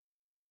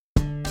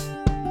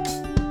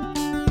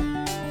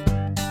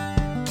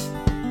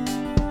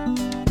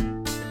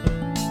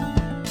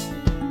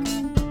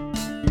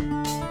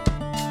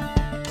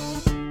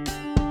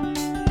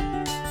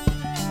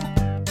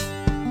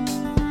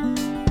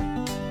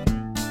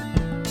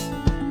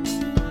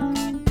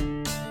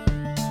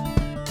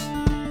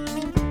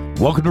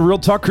Welcome to Real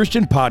Talk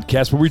Christian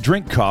Podcast, where we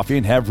drink coffee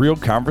and have real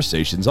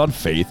conversations on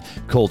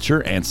faith,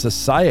 culture, and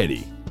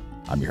society.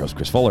 I'm your host,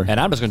 Chris Fuller. And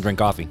I'm just going to drink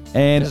coffee.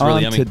 And it's on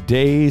really yummy.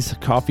 Today's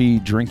coffee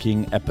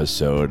drinking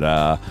episode,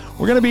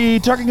 we're going to be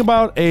talking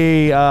about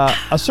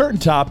a certain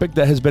topic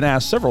that has been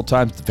asked several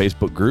times to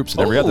Facebook groups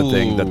and every other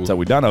thing that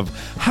we've done of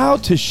how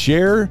to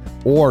share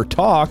or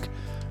talk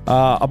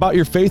about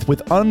your faith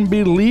with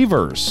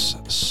unbelievers.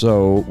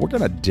 So we're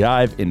going to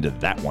dive into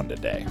that one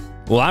today.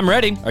 Well, I'm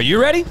ready. Are you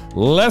ready?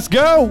 Let's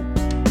go.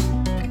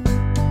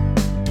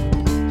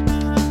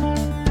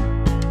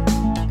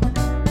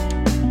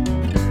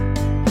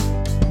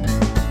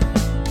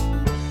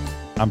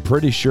 I'm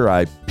pretty sure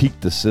I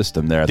peaked the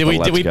system there. Did we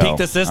peak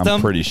the system?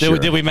 I'm pretty sure.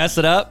 Did we mess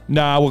it up?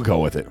 Nah, we'll go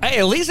with it. Hey,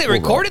 at least it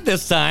recorded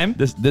this time.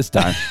 This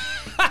time.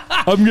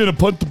 I'm going to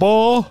punt the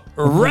ball.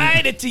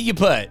 Right until you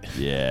put.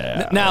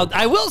 Yeah. Now,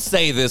 I will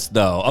say this,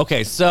 though.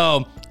 Okay,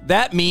 so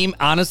that meme,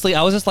 honestly,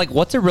 I was just like,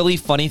 what's a really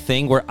funny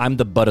thing where I'm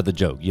the butt of the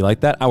joke? You like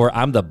that? Or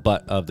I'm the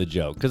butt of the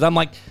joke. Because I'm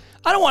like,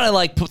 I don't want to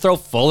like throw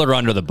Fuller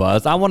under the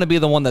bus. I want to be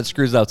the one that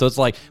screws up. So it's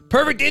like,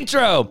 perfect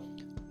intro.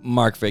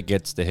 Mark Fitt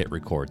gets to hit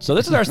record. So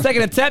this is our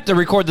second attempt to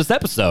record this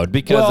episode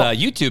because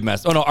YouTube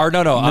messed. Oh no, our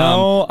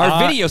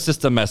video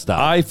system messed up.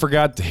 I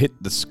forgot to hit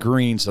the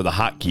screen, so the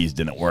hotkeys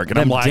didn't work. And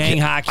Them I'm like, dang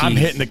hotkeys. I'm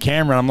hitting the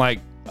camera. And I'm like,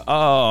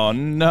 oh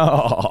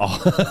no.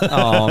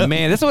 Oh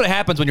man, this is what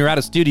happens when you're out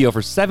of studio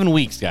for 7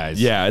 weeks,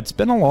 guys. Yeah, it's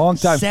been a long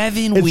time.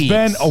 7 weeks. It's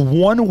been a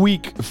 1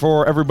 week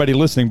for everybody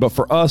listening, but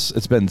for us,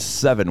 it's been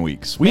 7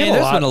 weeks.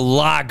 There's been a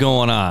lot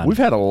going on. We've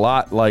had a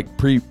lot like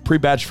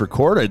pre-batch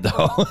recorded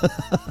though.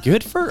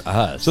 Good for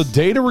us. So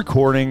data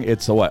recording,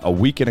 it's a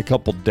week and a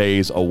couple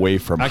days away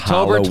from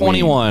October Halloween.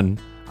 21.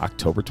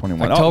 October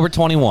 21. October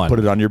 21. Put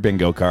it on your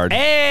bingo card.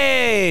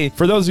 Hey!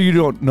 For those of you who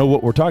don't know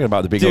what we're talking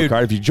about, the bingo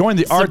card, if you join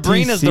the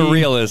Sabrina's RTC, the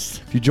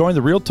realist. If you join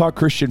the Real Talk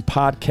Christian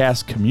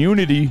Podcast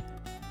community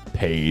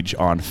page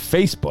on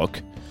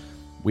Facebook,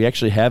 we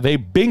actually have a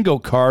bingo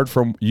card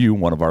from you,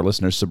 one of our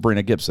listeners,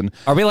 Sabrina Gibson.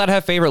 Are we allowed to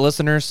have favorite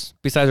listeners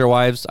besides our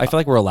wives? I feel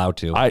like we're allowed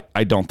to.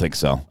 I don't think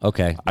so.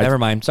 Okay, never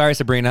mind. Sorry,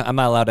 Sabrina. I'm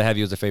not allowed to have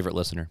you as a favorite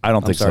listener. I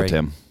don't think so,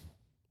 Tim.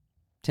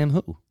 Tim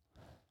who?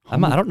 I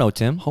don't know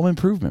Tim. Home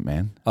Improvement,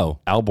 man. Oh.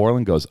 Al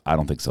Borland goes, I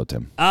don't think so,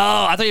 Tim.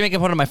 Oh, I thought you were making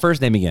fun of my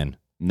first name again.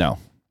 No.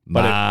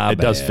 But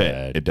it does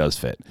fit. It does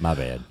fit. My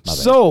bad.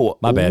 So,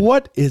 My bad.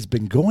 What has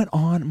been going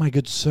on, my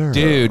good sir?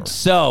 Dude,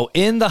 so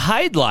in the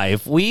Hyde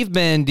life, we've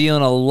been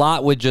dealing a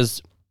lot with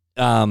just,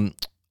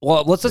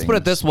 let's just put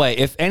it this way.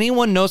 If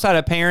anyone knows how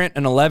to parent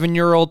an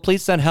 11-year-old,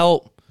 please send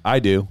help. I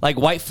do. Like,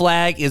 white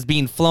flag is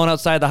being flown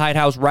outside the Hyde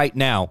house right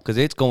now because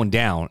it's going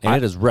down, and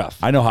it is rough.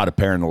 I know how to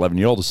parent an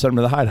 11-year-old to send him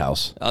to the Hyde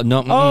house.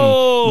 No,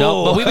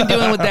 but we've been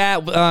dealing with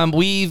that.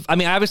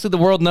 Obviously the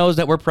world knows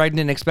that we're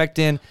pregnant and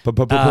expecting.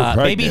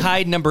 Baby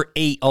Hyde number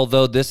 8,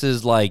 although this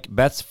is like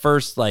Beth's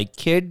first like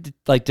kid,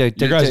 like to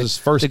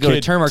first go to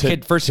kid term our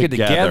kid first kid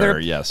together.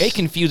 Yes. It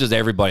confuses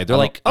everybody. They're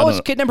like,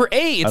 it's kid number 8.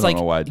 It's I don't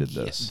know why I did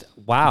this.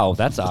 Wow,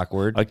 that's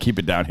awkward. I'll keep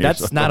it down here.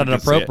 That's not an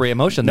appropriate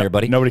emotion there,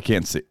 buddy. Nobody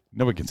can see it.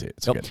 Nobody can see it.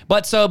 It's Nope. good.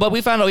 But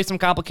we found at least some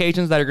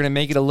complications that are going to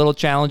make it a little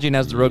challenging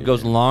as the road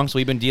goes along. So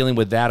we've been dealing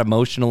with that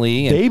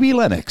emotionally. Baby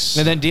Lennox.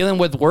 And then dealing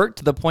with work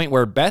to the point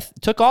where Beth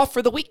took off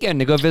for the weekend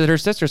to go visit her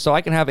sister so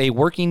I can have a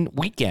working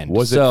weekend.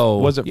 Was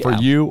it for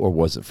you or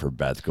was it for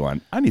Beth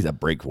going, I need a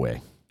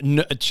breakaway?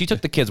 No, she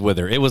took the kids with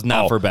her. It was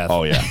not for Beth.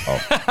 Oh, yeah.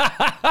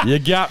 Oh. You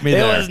got me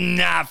there. It was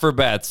not for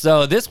Beth.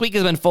 So this week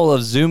has been full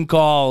of Zoom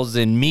calls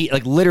and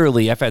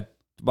literally I've had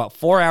about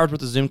 4 hours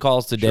worth of Zoom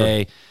calls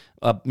today. Sure.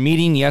 A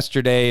meeting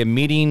yesterday, a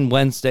meeting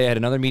Wednesday, I had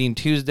another meeting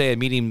Tuesday, a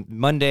meeting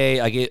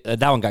Monday.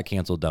 That one got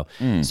canceled, though.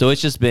 So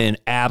it's just been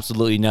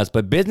absolutely nuts.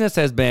 But business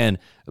has been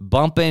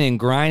bumping and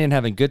grinding,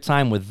 having a good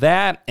time with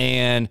that.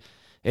 And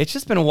it's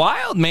just been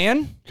wild,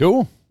 man.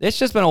 Cool. It's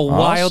just been a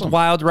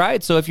wild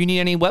ride. So if you need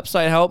any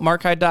website help,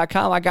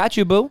 markhyde.com. I got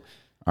you, boo.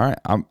 All right.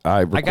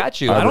 I got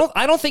you.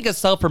 I don't think a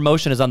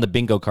self-promotion is on the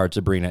bingo card,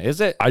 Sabrina,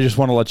 is it? I just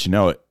want to let you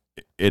know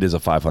it is a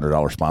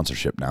 $500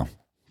 sponsorship now.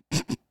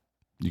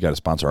 You got to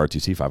sponsor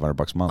RTC,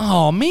 $500 a month.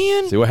 Oh,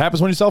 man. See what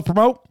happens when you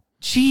self-promote?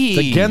 Jeez. It's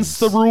against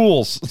the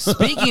rules.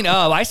 Speaking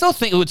of, I still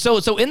think, so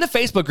in the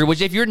Facebook group,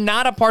 which if you're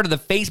not a part of the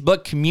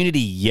Facebook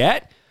community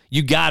yet,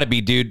 you got to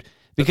be, dude.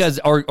 Because,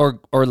 or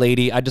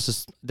lady,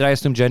 did I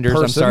assume genders?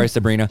 Person. I'm sorry,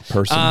 Sabrina.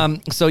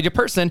 Person. So your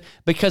person,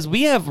 because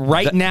we have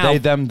now. They,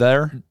 them,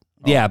 there?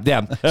 Yeah.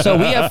 So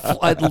we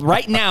have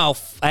right now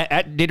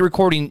at data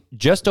recording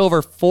just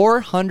over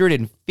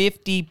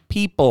 450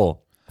 people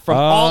from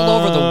all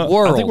over the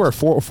world. I think we're at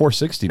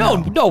 460 now.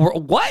 No,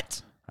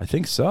 what? I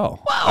think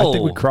so. Wow. I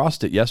think we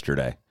crossed it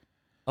yesterday.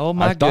 Oh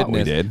my goodness!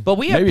 We did. But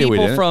we have people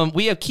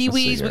we have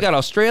Kiwis, we got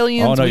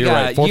Australians. Oh no, you're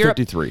right.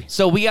 453. Europe.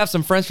 So we have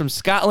some friends from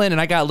Scotland,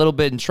 and I got a little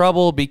bit in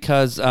trouble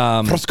because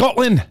from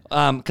Scotland,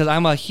 because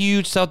I'm a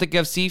huge Celtic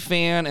FC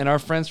fan, and our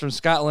friends from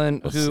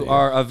Scotland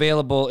are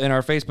available in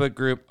our Facebook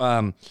group.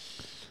 They're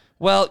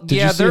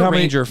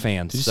Ranger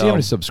fans. Did you see how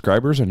many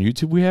subscribers on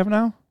YouTube we have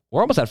now? We're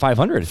almost at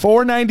 500.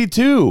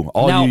 492.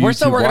 All Now you we're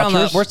still YouTube working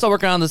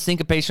watchers. on the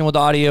syncopation with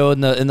audio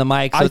and the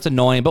mic, so it's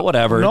annoying, but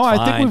whatever. No, it's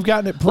I think fine. we've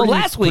gotten it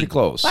Well, pretty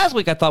close. Last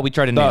week I thought we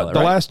tried to nail it. The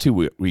Right? last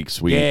 2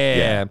 weeks, we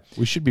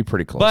should be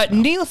pretty close. But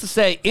now. needless to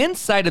say,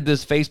 inside of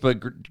this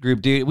Facebook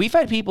group, dude, we've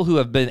had people who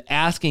have been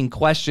asking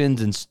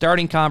questions and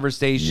starting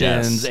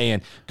conversations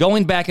and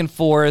going back and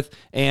forth.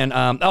 And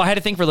I had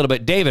to think for a little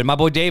bit. David, my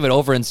boy David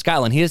over in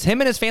Scotland,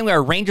 him and his family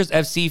are Rangers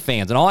FC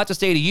fans. And all I have to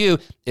say to you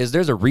is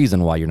there's a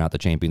reason why you're not the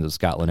champions of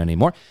Scotland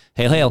anymore.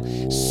 Hail,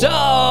 hail. So,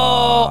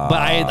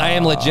 but I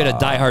am legit a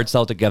diehard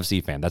Celtic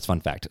FC fan. That's a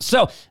fun fact.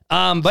 So,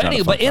 but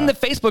anyway, but in the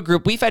Facebook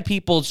group, we've had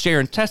people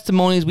sharing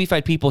testimonies. We've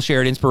had people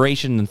sharing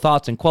inspiration and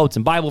thoughts and quotes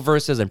and Bible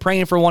verses and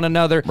praying for one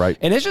another. Right.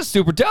 And it's just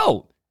super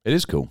dope. It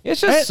is cool. It's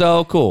just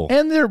so cool.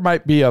 And there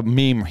might be a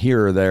meme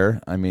here or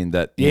there. I mean,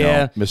 that you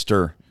know,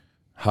 Mr.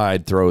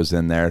 Hyde throws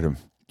in there to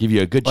give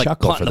you a good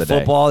chuckle for the day.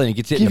 Football and he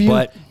gets hit in the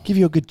butt. Give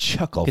you a good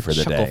chuckle for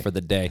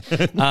the day.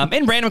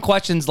 And random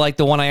questions like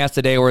the one I asked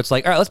today where it's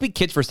like, all right, let's be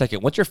kids for a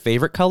second. What's your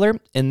favorite color?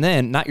 And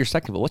then not your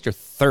second, but what's your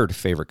third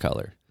favorite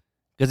color?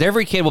 Because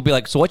every kid will be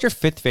like, so what's your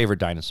fifth favorite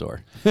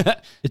dinosaur?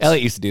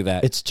 Elliot used to do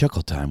that. It's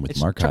chuckle time with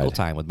Mark Hyde. Chuckle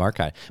time with Mark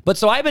Hyde. But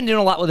so I've been doing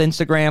a lot with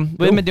Instagram.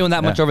 We haven't been doing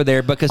that much over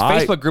there because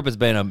Facebook group has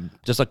been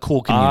just a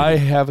cool community. I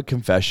have a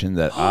confession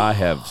that I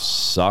have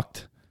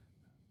sucked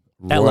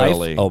At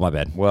royally. life? Oh, my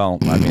bad. Well,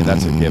 I mean,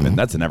 that's a given.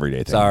 That's an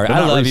everyday thing. Sorry, But I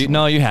not love you. recently.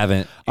 No, you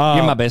haven't.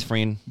 You're my best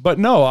friend. But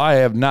no, I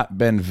have not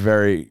been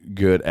very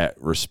good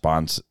at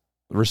responding.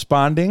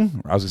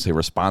 I was going to say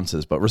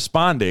responses, but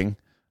responding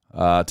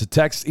to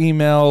text,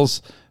 emails.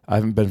 I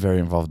haven't been very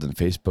involved in the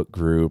Facebook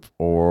group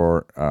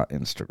or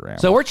Instagram.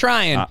 So we're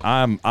trying.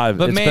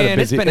 But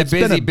it's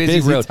been a busy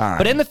road. time.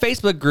 But in the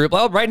Facebook group,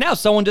 well, right now,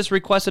 someone just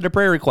requested a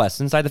prayer request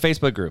inside the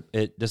Facebook group.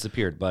 It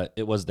disappeared, but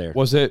it was there.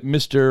 Was it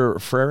Mr.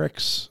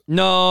 Frericks?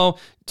 No,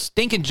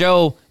 Stinking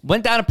Joe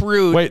went down to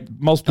Peru. Wait,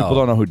 most people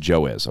don't know who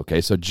Joe is.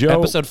 Okay, so Joe.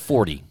 Episode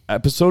 40.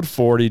 Episode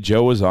 40,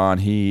 Joe was on.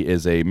 He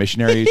is a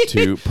missionary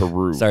to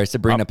Peru. Sorry,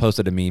 Sabrina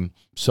posted a meme.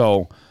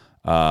 So,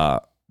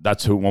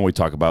 that's who, when we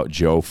talk about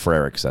Joe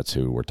Frericks, that's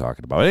who we're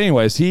talking about.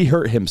 Anyways, he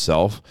hurt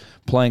himself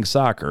playing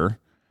soccer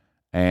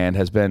and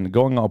has been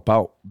going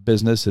about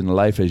business and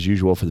life as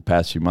usual for the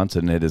past few months,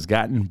 and it has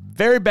gotten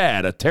very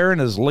bad. A tear in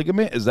his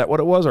ligament, is that what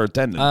it was, or a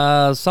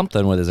tendon?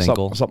 Something with his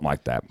ankle. Something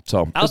like that.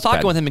 So I was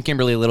talking with him and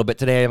Kimberly a little bit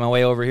today on my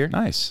way over here.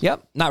 Nice.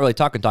 Yep. Not really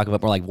talking,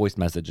 but more like voice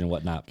message and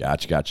whatnot.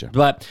 Gotcha.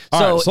 But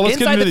All right, so let's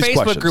get inside into the these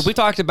Facebook questions. group, we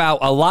talked about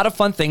a lot of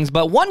fun things.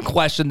 But one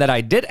question that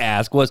I did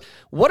ask was,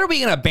 what are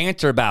we going to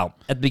banter about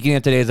at the beginning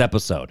of today's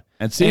episode?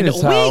 And seeing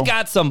as how- we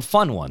got some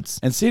fun ones.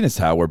 And seeing as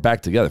how we're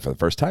back together for the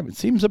first time, it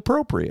seems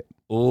appropriate.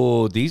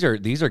 Oh, these are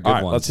good All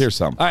right, ones. let's hear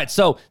some. All right,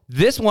 so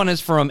this one is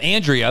from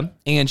Andrea,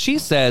 and she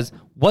says,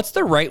 "What's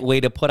the right way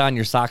to put on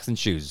your socks and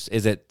shoes?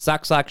 Is it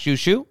sock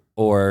shoe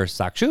or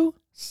sock shoe?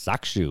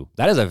 Sock shoe."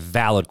 That is a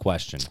valid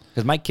question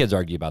because my kids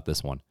argue about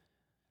this one.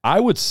 I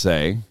would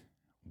say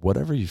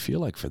whatever you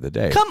feel like for the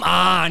day. Come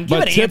on, give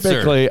But an answer.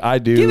 typically, I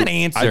do. Give an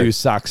answer. I do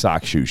sock,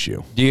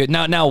 shoe. Do you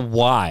now?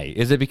 Why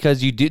is it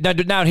because you do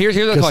now? Here's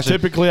the question.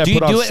 Typically, I do you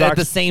put on do it at socks-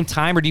 the same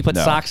time, or do you put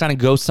No. socks on and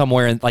go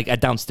somewhere and like at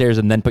downstairs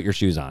and then put your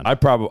shoes on?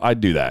 I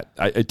do that.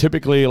 I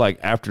typically, like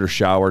after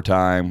shower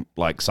time,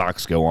 like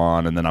socks go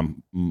on, and then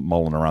I'm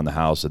mulling around the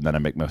house, and then I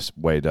make my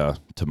way to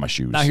my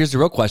shoes. Now here's the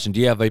real question: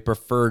 do you have a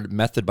preferred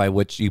method by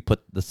which you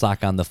put the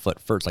sock on the foot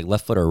first, like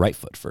left foot or right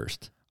foot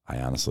first? I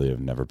honestly have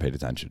never paid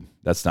attention.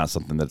 That's not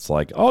something that's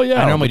like, oh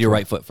yeah. I normally do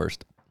right foot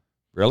first.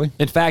 Really?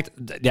 In fact,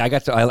 yeah,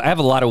 I have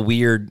a lot of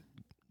weird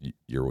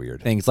You're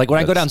weird. things. Like when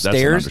I go That's an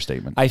downstairs,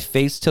 understatement. I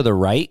face to the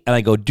right and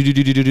I go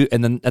do,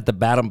 and then at the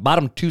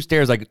bottom two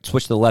stairs, I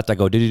switch to the left. I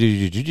go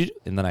do,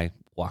 and then I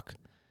walk.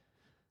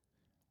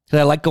 Because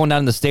I like going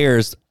down the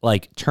stairs,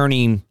 like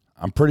turning.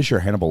 I'm pretty sure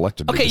Hannibal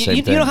Lecter did Okay, the same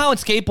you thing. know how in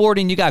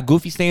skateboarding you got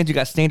goofy stance, you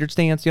got standard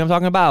stance. You know what I'm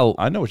talking about?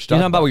 I know what you're You talking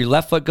know about where your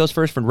left foot goes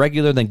first from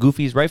regular, then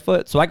goofy's right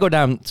foot. So I go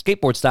down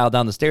skateboard style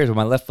down the stairs with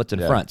my left foot's in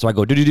front. So I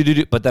go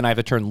do, but then I have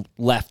to turn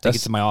left to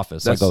get to my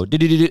office. So I go do,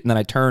 and then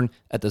I turn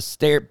at the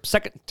stair,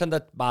 second to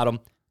the bottom,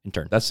 and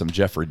turn. That's some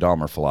Jeffrey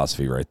Dahmer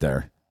philosophy right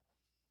there.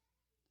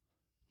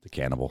 The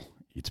cannibal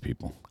eats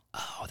people.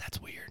 Oh,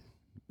 that's weird.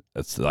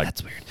 That's like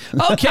That's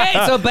weird. Okay,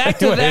 so back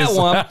to that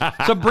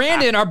one. So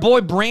Brandon, our boy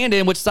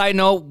Brandon, which side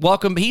note,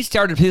 welcome. He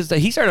started a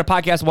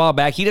podcast a while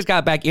back. He just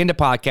got back into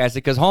podcasting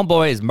because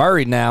homeboy is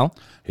married now.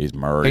 he's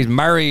married. He's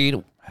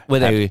married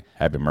with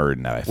happy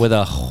married life.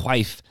 a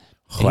wife.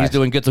 And he's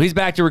doing good. So he's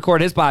back to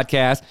record his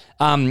podcast.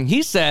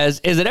 He says,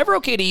 "Is it ever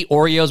okay to eat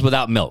Oreos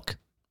without milk?"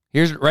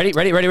 Here's ready?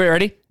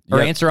 Or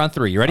Yep. answer on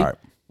 3. You ready? All right.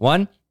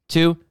 1,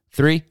 2,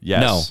 3.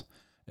 Yes. No.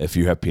 If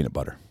you have peanut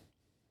butter.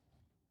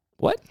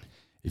 What?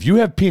 If you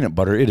have peanut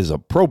butter, it is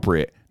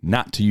appropriate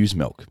not to use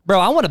milk. Bro,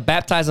 I want to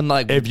baptize them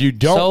like If you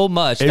don't- so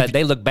much if- that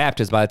they look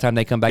baptized by the time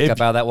they come back up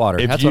out of that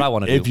water. That's what I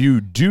want to do. If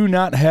you do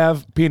not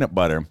have peanut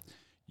butter,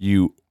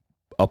 you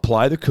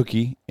apply the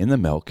cookie in the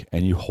milk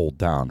and you hold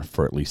down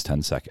for at least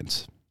 10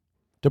 seconds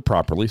to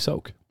properly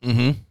soak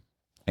and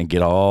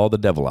get all the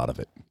devil out of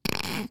it.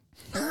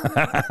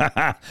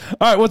 All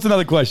right, what's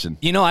another question?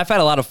 You know, I've had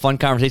a lot of fun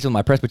conversations with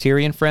my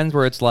Presbyterian friends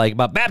where it's like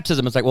about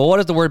baptism. It's like, well, what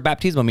does the word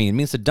baptismo mean? It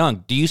means to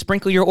dunk. Do you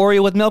sprinkle your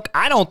Oreo with milk?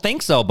 I don't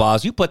think so,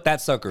 boss. You put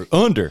that sucker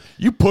under.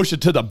 You push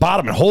it to the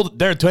bottom and hold it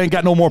there until you ain't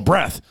got no more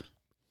breath.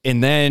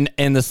 And then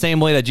in the same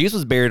way that Jesus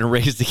was buried and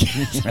raised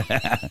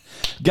again.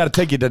 Got to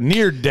take you to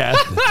near death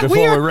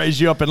before we raise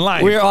you up in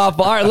life. We're off.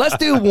 All right, let's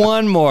do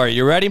one more.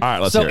 You ready? All right,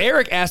 let's So hear it.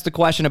 Eric asked a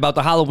question about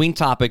the Halloween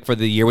topic for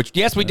the year, which,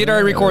 yes, we did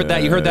already record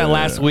that. You heard that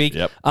last week.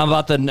 Yep.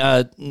 About the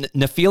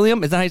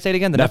Nephilim. Is that how you say it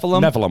again? The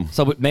Nephilim? Nephilim.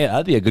 So, man,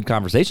 that'd be a good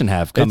conversation to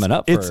have coming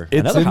up for It's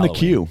another in the Halloween.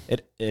 queue.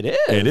 It is.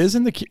 It is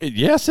in the queue.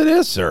 Yes, it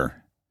is, sir.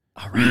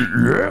 All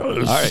right.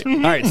 Yes. All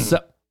right. So,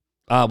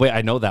 wait,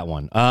 I know that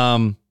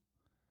one.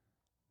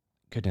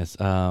 Goodness.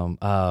 Are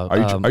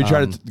you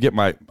trying to get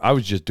my? I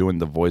was just doing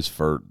the voice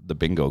for the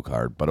bingo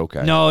card, but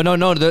okay. No.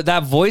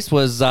 That voice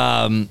was.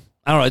 I don't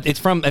know. It's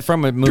from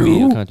a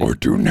movie. Do or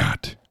do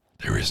not.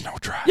 There is no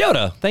try.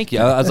 Yoda. Thank you.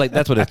 I was like,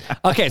 that's what it is.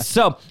 Okay.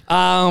 So,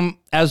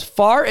 as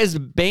far as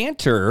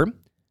banter,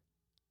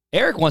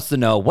 Eric wants to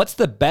know what's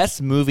the best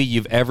movie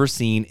you've ever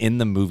seen in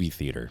the movie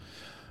theater.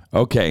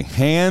 Okay,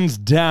 hands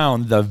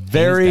down, the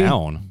very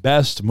down.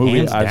 best movie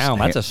Hands I've down.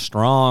 seen. That's a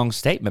strong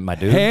statement, my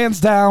dude.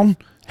 Hands down.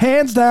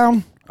 Hands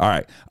down. All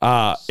right.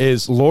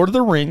 Is Lord of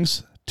the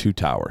Rings, Two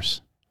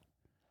Towers.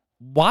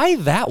 Why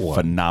that one?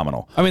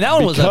 Phenomenal. I mean, that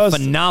one was a Because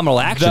phenomenal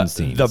action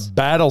scene. The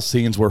battle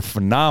scenes were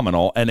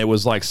phenomenal, and it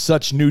was like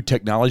such new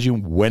technology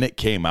when it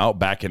came out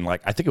back in I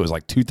think it was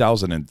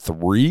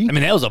 2003. I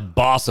mean, that was a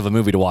boss of a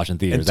movie to watch in In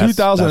theaters.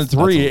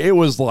 2003, it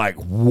was like,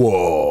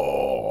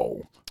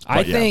 whoa. I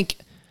But yeah. think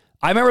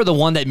I remember the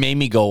one that made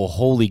me go,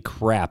 holy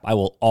crap, I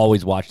will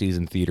always watch these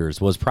in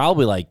theaters was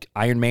probably like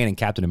Iron Man and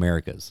Captain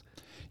America's.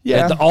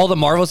 Yeah. All the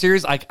Marvel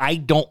series, I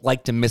don't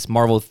like to miss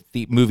Marvel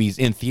movies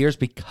in theaters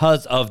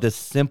because of the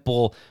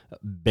simple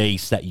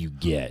bass that you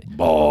get.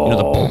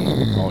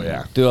 Oh,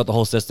 yeah. Throughout the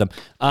whole system.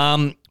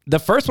 The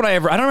first one I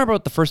don't remember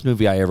what the first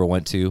movie I ever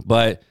went to,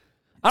 but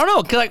I don't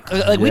know,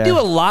 because we do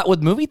a lot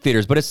with movie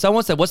theaters, but if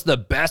someone said, what's the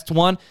best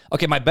one?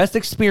 Okay, my best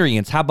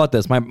experience, how about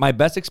this? My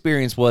best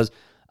experience was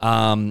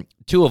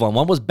two of them.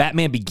 One was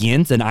Batman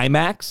Begins in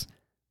IMAX.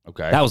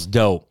 Okay. That was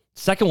dope.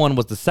 Second one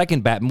was the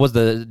second Batman. Was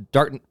the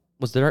Dark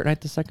Knight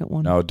the second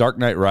one? No, Dark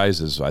Knight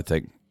Rises, I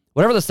think.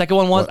 Whatever the second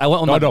one was, I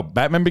went with No,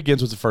 Batman Begins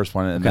was the first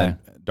one, and then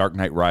Dark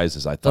Knight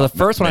Rises, I thought. So the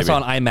first one I maybe. saw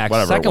in IMAX. The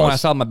Whatever it second one I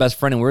was. saw with my best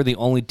friend, and we were the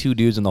only two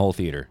dudes in the whole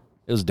theater.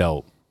 It was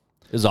dope.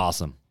 It was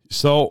awesome.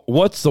 So,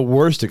 what's the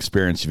worst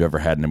experience you've ever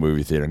had in a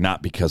movie theater?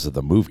 Not because of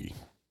the movie.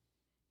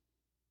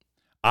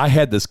 I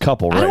had this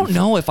couple. I don't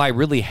know if I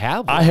really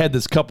have one. I had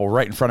this couple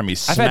right in front of me,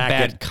 I've had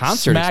bad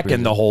concert smacking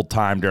experiences. the whole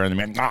time during the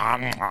meeting,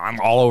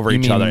 all over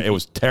each other. It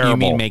was terrible. You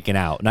mean making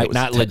out,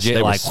 not legit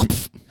they like.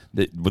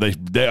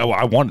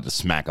 I wanted to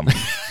smack them.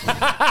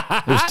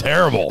 It was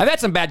terrible. I've had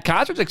some bad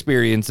concert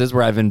experiences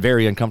where I've been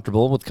very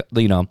uncomfortable with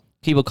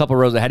people a couple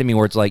rows ahead of me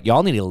where it's like,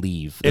 y'all need to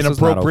leave. This is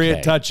not Inappropriate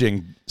okay.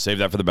 touching. Save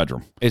that for the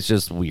bedroom. It's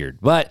just weird.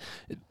 But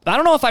I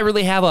don't know if I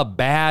really have a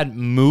bad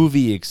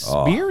movie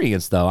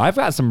experience, though. I've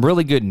got some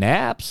really good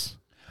naps.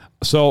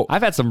 So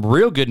I've had some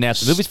real good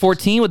naps. The movie's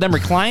 14 with them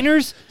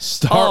recliners.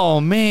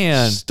 Oh,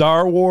 man.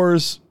 Star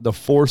Wars: The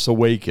Force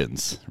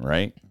Awakens,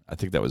 right? I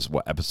think that was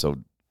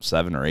episode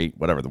 7 or 8,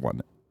 whatever the one.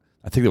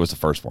 I think that was the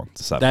first one.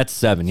 7. That's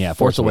 7, yeah.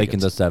 Force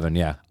Awakens is 7,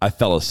 yeah. I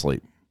fell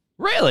asleep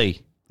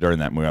Really? during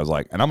that movie. I was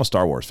like, and I'm a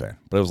Star Wars fan,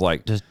 but it was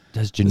like, Does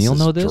Janelle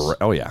know this?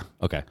 Oh yeah,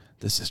 Okay.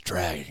 this is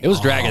dragging. It was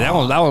dragging. That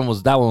one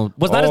was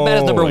not as bad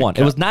as number Oh, my 1. It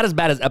God. was not as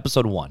bad as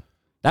episode 1.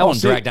 That one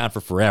see- dragged on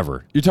for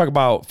forever. You talk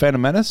about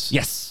Phantom Menace?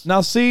 Yes.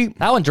 Now see,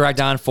 That one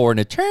dragged on for an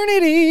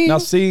eternity.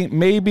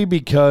 maybe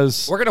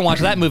because We're going to watch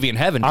that movie in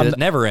heaven because it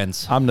never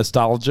ends. I'm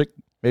nostalgic.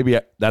 Maybe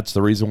that's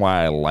the reason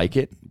why I like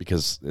it,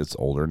 because it's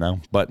older now.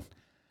 But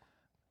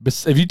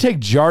if you take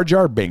Jar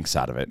Jar Binks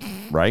out of it,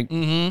 right?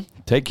 Mm-hmm.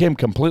 Take him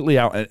completely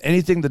out and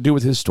anything to do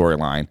with his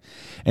storyline,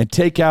 and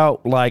take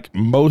out like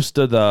most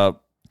of the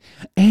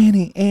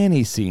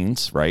Annie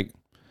scenes, right?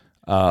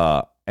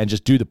 And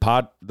just do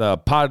pod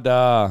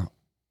racing?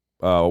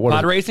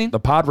 The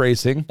pod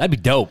racing. That'd be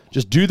dope.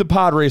 Just do the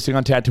pod racing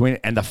on Tatooine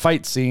and the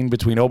fight scene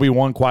between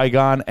Obi-Wan,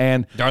 Qui-Gon,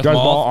 and Darth Maul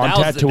Maul on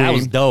Tatooine. That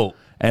was dope.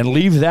 And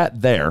leave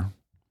that there.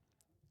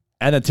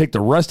 And then take the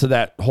rest of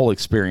that whole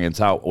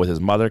experience out with his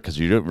mother, because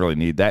you don't really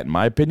need that, in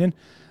my opinion.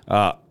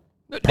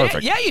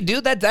 Perfect. Yeah, you do.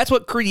 That's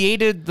what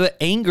created the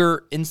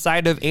anger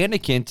inside of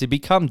Anakin to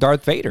become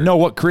Darth Vader. No,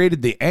 what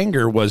created the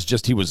anger was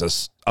just he was a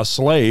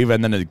slave,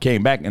 and then it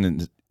came back, and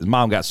then his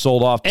mom got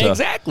sold off to,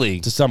 exactly.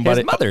 to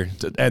somebody. His mother.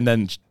 And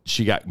then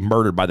she got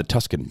murdered by the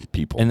Tusken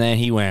people. And then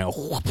he went.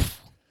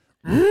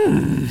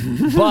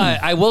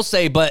 But I will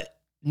say,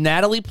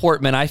 Natalie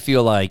Portman, I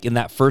feel like in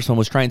that first one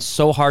was trying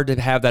so hard to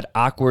have that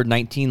awkward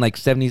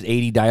 70s,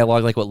 80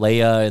 dialogue like what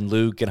Leia and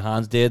Luke and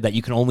Hans did that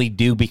you can only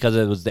do because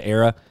it was the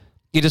era.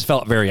 It just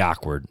felt very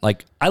awkward.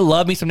 Like, I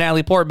love me some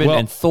Natalie Portman,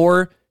 and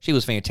Thor, she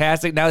was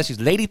fantastic. Now that she's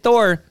Lady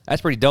Thor,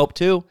 that's pretty dope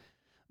too.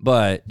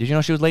 But did you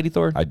know she was Lady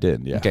Thor? I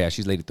did, yeah. Okay,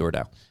 she's Lady Thor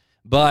now.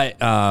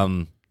 But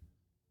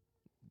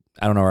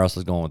I don't know where else I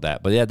was going with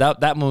that. But yeah,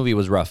 that movie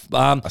was rough.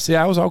 See,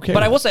 I was okay.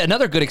 But I will say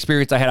another good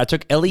experience I had. I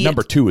took Elliot.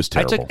 Number 2 is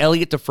terrible. I took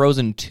Elliot to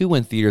Frozen 2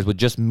 in theaters with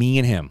just me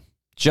and him.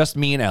 Just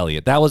me and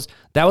Elliot. That was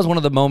one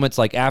of the moments,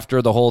 like,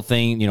 after the whole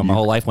thing, my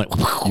whole life went.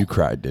 You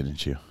cried,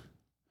 didn't you?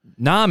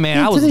 Nah, man,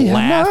 I was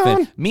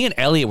laughing. Me and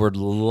Elliot were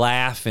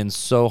laughing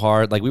so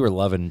hard. Like, we were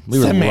loving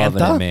it,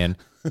 man.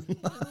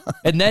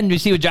 And then you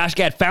see what Josh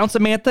Gad found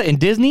Samantha in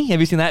Disney.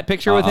 Have you seen that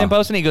picture with him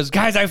posting? He goes,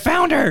 "Guys, I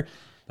found her."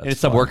 And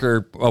it's a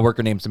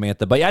worker named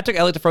Samantha. But yeah, I took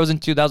Elliot to Frozen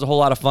 2. That was a whole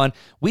lot of fun.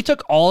 We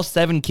took all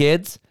 7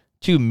 kids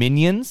to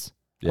Minions.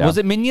 Yeah. Was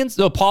it Minions?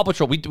 No, Paw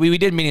Patrol. We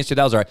did Minions too.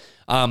 That was all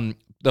right.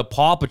 The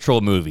Paw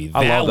Patrol movie.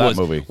 I love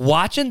that movie.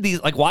 Watching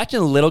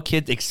little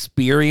kids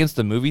experience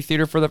the movie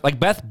theater for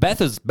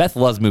Beth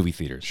loves movie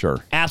theaters.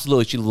 Sure.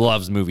 Absolutely. She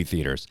loves movie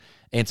theaters.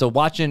 And so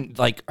watching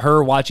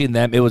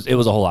them, it was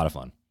a whole lot of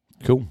fun.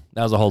 Cool.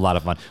 That was a whole lot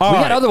of fun. We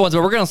had other ones,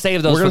 but we're going to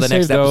save those for the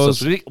next episode.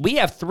 So we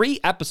have 3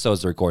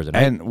 episodes to record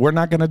tonight. And we're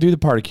not going to do the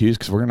party cues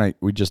because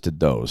we just did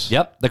those.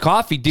 Yep. The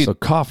coffee, dude. So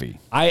coffee.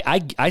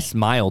 I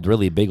smiled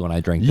really big when I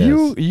drank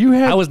this.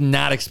 I was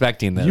not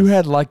expecting this. You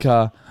had like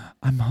a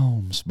I'm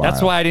home smile.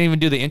 That's why I didn't even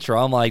do the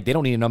intro. I'm like, they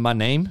don't need to know my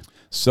name.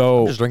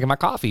 So I'm just drinking my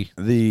coffee.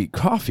 The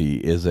coffee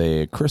is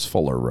a Chris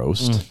Fuller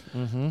roast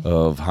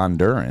of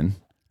Honduran.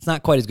 It's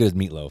not quite as good as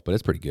meatloaf, but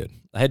it's pretty good.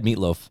 I had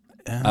meatloaf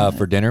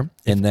for dinner,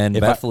 and then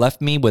Beth left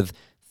me with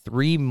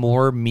 3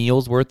 more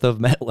meals worth of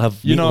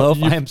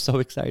meatloaf. I am so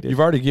excited. You've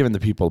already given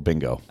the people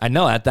bingo. I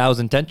know that was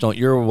intentional.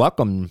 You're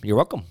welcome. You're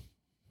welcome.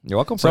 You're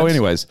welcome. So,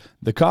 anyways,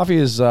 the coffee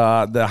is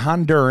the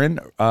Honduran,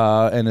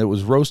 and it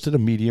was roasted a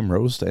medium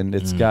roast, and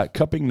it's got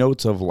cupping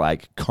notes of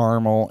like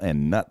caramel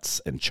and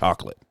nuts and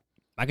chocolate.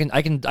 I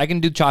can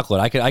do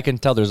chocolate. I can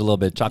tell there's a little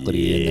bit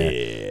chocolatey in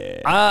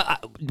there.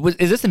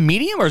 Is this a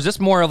medium or is this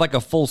more of like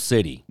a full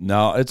city?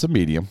 No, it's a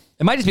medium.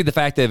 It might just be the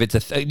fact that if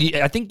it's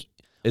I think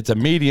it's a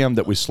medium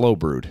that we slow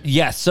brewed.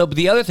 Yes. So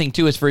the other thing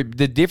too is for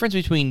the difference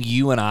between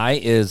you and I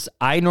is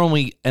I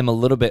normally am a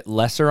little bit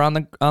lesser on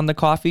the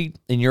coffee,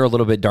 and you're a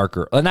little bit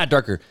darker. Not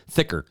darker,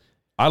 thicker.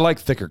 I like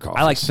thicker coffees.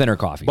 I like thinner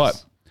coffees.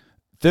 But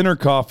thinner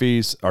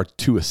coffees are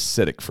too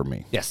acidic for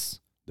me. Yes.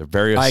 They're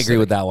very acidic. I agree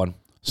with that one.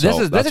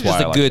 So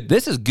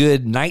this is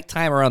good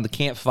nighttime around the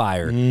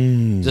campfire.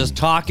 Just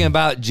talking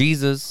about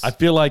Jesus. I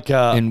feel like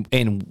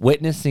and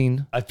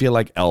witnessing. I feel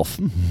like Elf.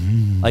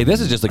 Like this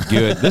is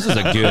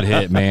a good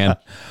hit, man.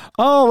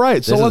 All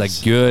right. So this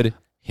is a good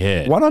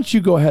hit. Why don't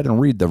you go ahead and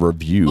read the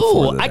review?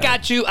 Oh, I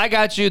got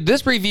you.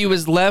 This review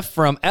is left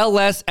from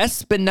LS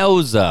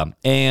Espinoza,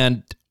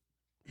 and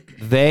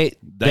they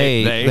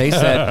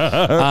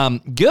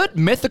said good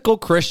mythical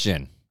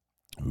Christian.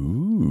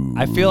 Ooh.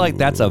 I feel like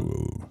that's a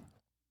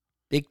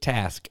big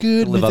task.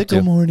 Good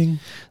mythical morning.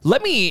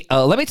 Let me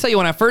tell you,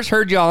 when I first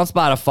heard y'all on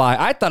Spotify,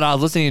 I thought I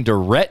was listening to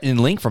Rhett and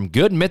Link from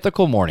Good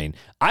Mythical Morning.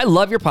 I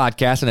love your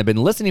podcast and I've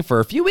been listening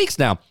for a few weeks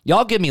now.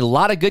 Y'all give me a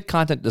lot of good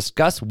content to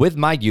discuss with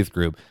my youth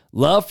group.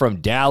 Love from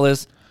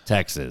Dallas,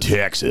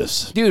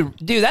 Texas. Dude,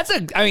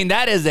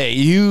 that is a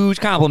huge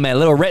compliment.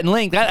 Little Rhett and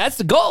Link. That's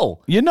the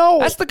goal.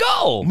 That's the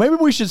goal. Maybe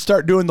we should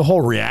start doing the whole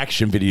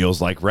reaction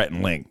videos like Rhett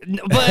and Link.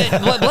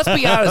 But let's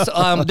be honest.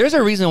 There's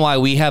a reason why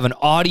we have an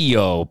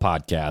audio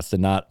podcast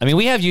and not. I mean,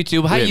 we have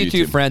YouTube. Hi,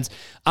 YouTube friends.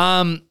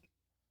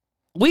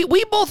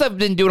 We both have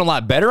been doing a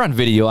lot better on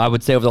video, I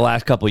would say, over the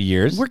last couple of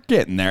years. We're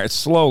getting there. It's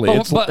slowly.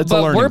 It's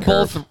a learning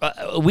curve.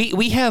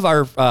 We have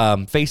our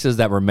faces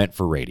that were meant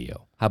for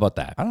radio. How about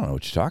that? I don't know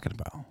what you're talking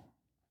about.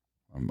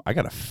 I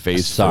got a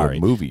face for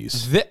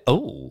movies.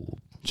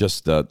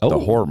 Just the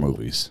horror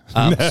movies.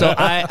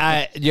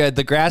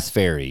 The Grass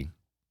Fairy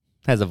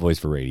has a voice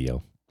for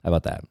radio. How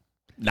about that?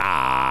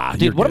 Nah,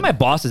 dude. One of my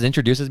bosses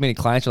introduces me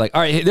to clients. You're like, all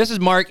right, this is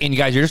Mark, and you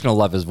guys, you're just gonna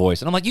love his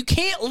voice. And I'm like, you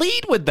can't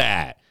lead with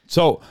that.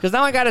 So, because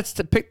now I got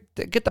to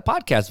get the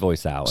podcast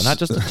voice out, and not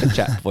just the chit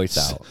chat voice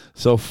out.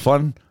 So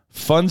fun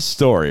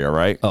story. All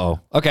right.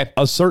 Oh, okay.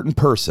 A certain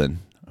person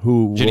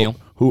who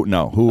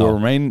will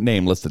remain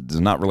nameless, that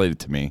is not related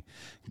to me,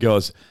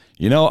 goes,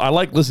 I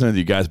like listening to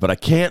you guys, but I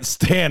can't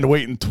stand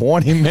waiting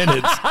 20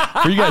 minutes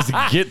for you guys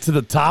to get to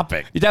the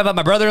topic. You talking about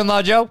my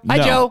brother-in-law, Joe? Hi,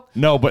 Joe.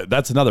 No, but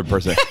that's another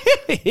person.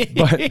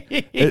 But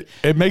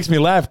it makes me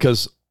laugh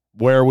because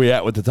where are we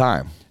at with the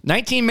time?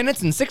 19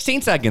 minutes and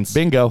 16 seconds.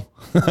 Bingo.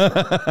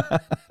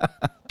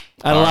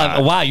 I love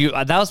it. Wow,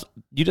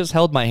 you just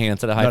held my hand,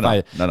 said a high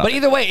five. No. But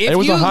either way, if it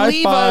was you a high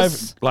leave five,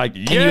 us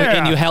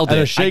and you held and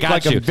it, a shake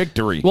like you. a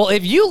victory. Well,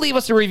 if you leave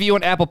us a review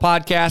on Apple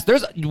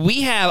Podcasts,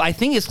 we have, I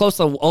think it's close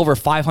to over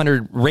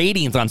 500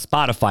 ratings on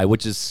Spotify,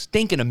 which is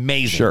stinking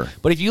amazing. Sure.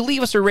 But if you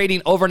leave us a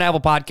rating over an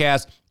Apple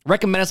Podcast,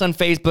 recommend us on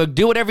Facebook,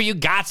 do whatever you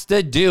got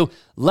to do.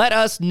 Let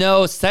us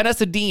know. Send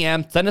us a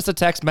DM, send us a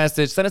text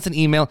message, send us an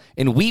email,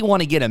 and we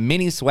want to get a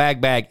mini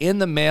swag bag in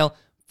the mail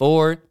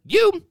for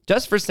you,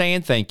 just for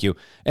saying thank you.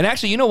 And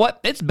actually, you know what?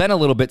 It's been a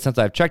little bit since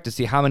I've checked to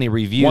see how many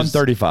reviews.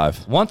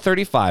 135.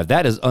 135.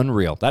 That is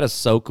unreal. That is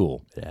so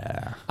cool.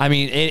 Yeah. I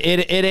mean,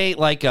 it ain't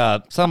like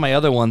some of my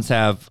other ones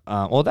have.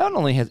 That one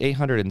only has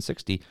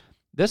 860.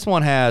 This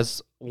one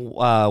has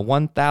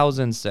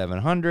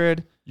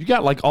 1,700. You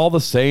got like all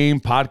the same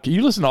podcast.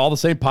 You listen to all the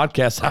same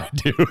podcasts I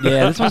do.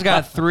 Yeah, this one's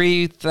got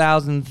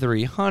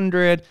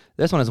 3,300.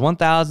 This one is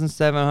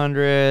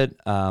 1,700.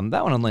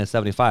 That one only has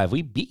 75.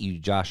 We beat you,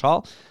 Josh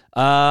Hall.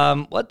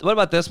 What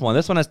about this one?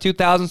 This one has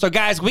 2,000. So,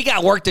 guys, we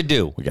got work to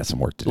do. We got some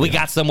work to do. We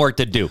got some work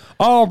to do.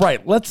 All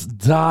right, let's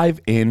dive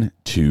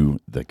into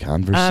the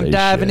conversation. I'm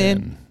diving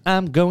in.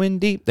 I'm going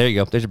deep. There you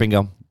go. There's your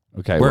bingo.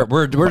 Okay,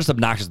 we're just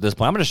obnoxious at this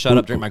point. I'm going to shut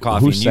up, drink my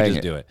coffee, and you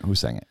just do it. Who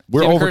sang it?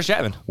 Stephen Curtis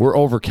Chapman. We're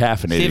over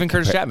caffeinated. Stephen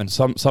Curtis Chapman.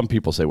 Some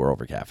people say we're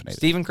over caffeinated.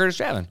 Stephen Curtis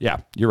Chapman. Yeah,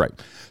 you're right.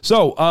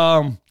 So,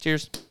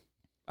 cheers.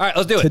 All right,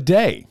 let's do it.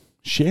 Today,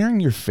 sharing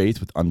your faith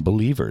with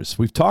unbelievers.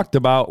 We've talked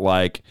about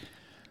like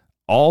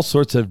all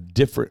sorts of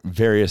different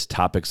various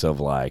topics of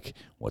like,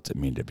 what's it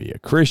mean to be a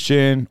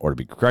Christian or to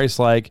be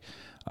Christ-like?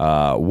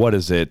 What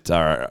is it?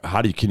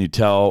 How can you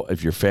tell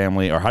if your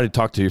family, or how do you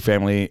talk to your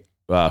family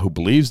who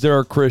believes they're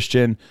a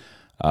Christian?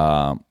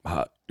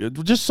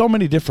 Just so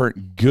many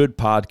different good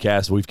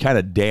podcasts we've kind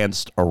of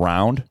danced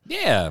around.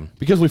 Yeah.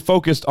 Because we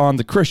focused on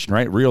the Christian,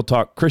 right? Real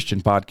Talk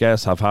Christian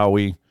podcasts of how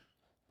we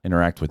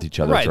interact with each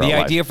other. Right. The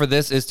life. idea for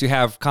this is to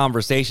have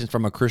conversations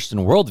from a Christian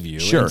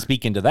worldview and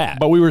speak into that.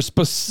 But we were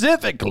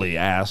specifically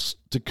asked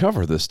to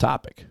cover this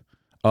topic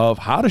of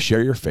how to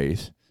share your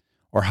faith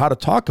or how to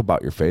talk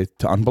about your faith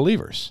to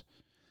unbelievers.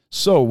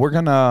 So we're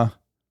going to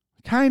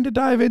kind of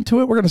dive into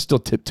it. We're going to still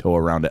tiptoe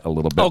around it a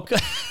little bit. Okay.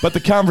 But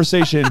the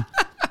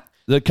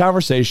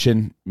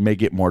conversation may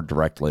get more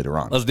direct later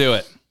on. Let's do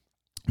it.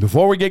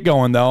 Before we get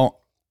going, though,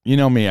 you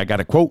know me. I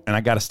got a quote and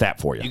I got a stat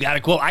for you. You got a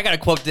quote. I got a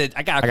quote.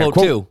 I got a quote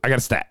too. I got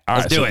a stat. All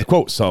Let's right, do so it. The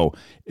quote. So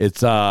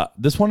it's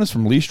this one is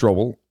from Lee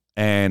Strobel.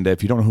 And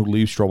if you don't know who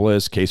Lee Strobel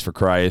is, Case for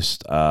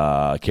Christ,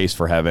 Case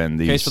for Heaven.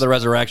 Case for the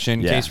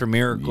Resurrection, Case for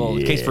Miracle,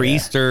 Case for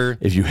Easter.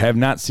 If you have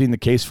not seen the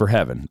Case for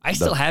Heaven, I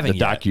still haven't the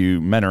yet.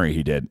 documentary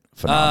he did,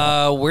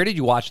 phenomenal. Where did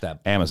you watch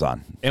that?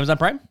 Amazon. Amazon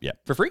Prime? Yeah.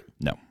 For free?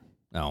 No.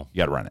 No. You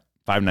got to run it.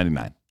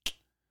 $5.99.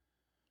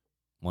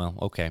 Well,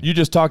 okay. You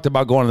just talked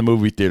about going to the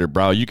movie theater,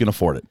 bro. You can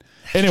afford it.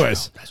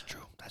 Anyways. That's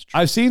true.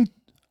 I've seen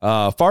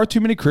far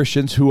too many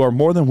Christians who are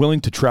more than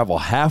willing to travel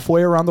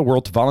halfway around the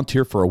world to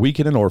volunteer for a week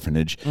in an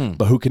orphanage,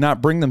 but who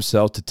cannot bring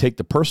themselves to take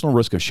the personal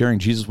risk of sharing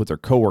Jesus with their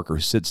coworker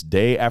who sits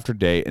day after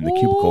day in the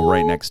cubicle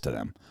right next to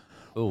them.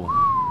 Ooh.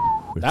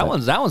 That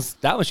one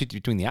shoots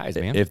between the eyes,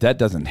 man. If that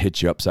doesn't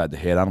hit you upside the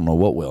head, I don't know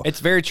what will. It's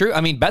very true. I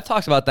mean, Beth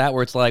talks about that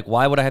where it's like,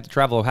 why would I have to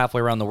travel halfway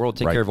around the world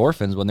to take care of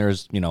orphans when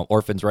there's,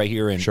 orphans right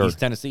here in East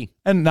Tennessee?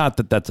 And not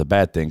that that's a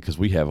bad thing, because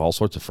we have all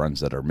sorts of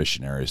friends that are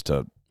missionaries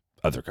to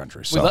other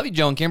countries. So. We love you,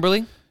 Joe and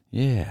Kimberly.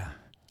 Yeah.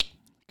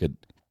 Good.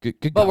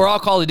 But we're all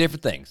called to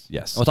different things.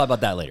 Yes. We'll talk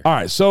about that later. All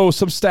right. So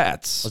some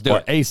stats. Let's do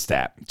it. A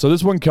stat. So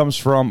this one comes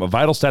from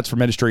Vital Stats for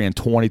Ministry in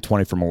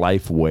 2020 from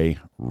Lifeway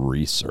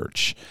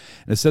Research.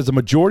 And it says the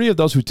majority of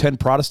those who attend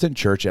Protestant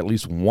church at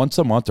least once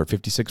a month, or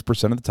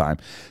 56% of the time,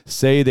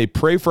 say they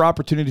pray for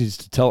opportunities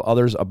to tell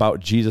others about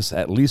Jesus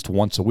at least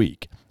once a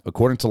week.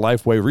 According to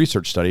Lifeway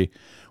Research study,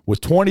 with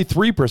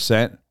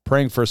 23%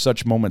 praying for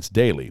such moments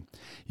daily.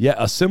 Yet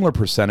a similar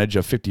percentage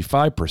of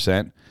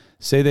 55%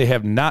 say they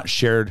have not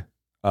shared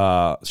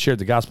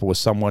the gospel with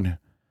someone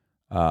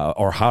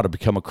or how to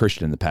become a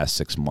Christian in the past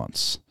 6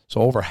 months.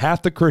 So over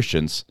half the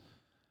Christians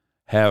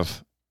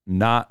have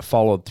not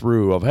followed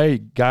through of, hey,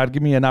 God,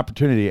 give me an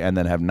opportunity, and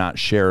then have not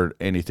shared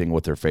anything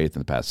with their faith in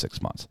the past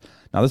 6 months.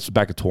 Now, this was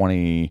back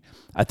in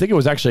I think it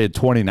was actually a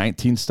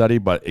 2019 study,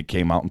 but it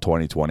came out in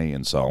 2020.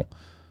 And so,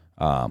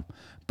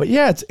 but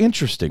yeah, it's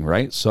interesting,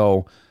 right?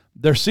 So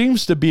there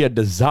seems to be a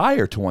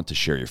desire to want to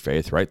share your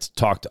faith, right? To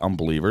talk to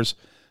unbelievers.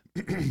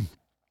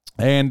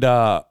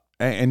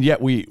 And yet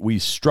we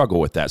struggle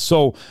with that.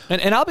 So,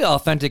 and I'll be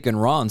authentic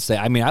and raw and say,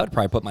 I mean, I would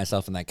probably put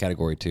myself in that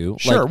category too.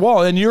 Sure.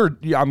 Well, and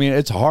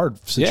it's a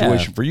hard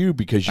situation for you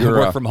because you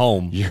work from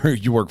home.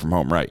 You work from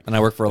home, right? And I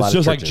work for a lot of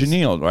churches. It's churches. just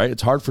like Janelle, right?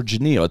 It's hard for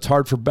Janelle. It's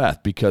hard for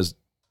Beth because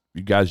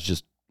you guys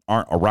just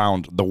aren't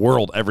around the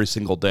world every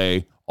single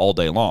day, all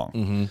day long.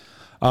 Mm-hmm.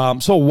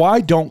 So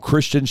why don't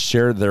Christians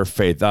share their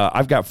faith?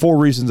 I've got 4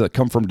 reasons that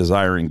come from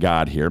desiring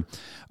God here.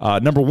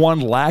 Number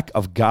 1, lack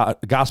of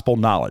gospel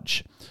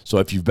knowledge. So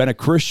if you've been a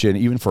Christian,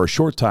 even for a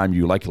short time,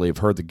 you likely have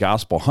heard the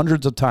gospel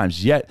hundreds of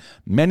times, yet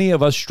many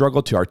of us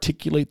struggle to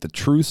articulate the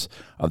truths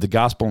of the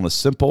gospel in a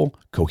simple,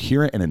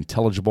 coherent, and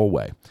intelligible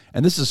way.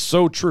 And this is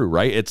so true,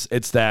 right?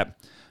 It's that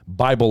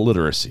Bible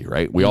literacy,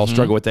 right? We all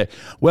struggle with that.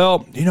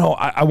 Well,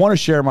 I want to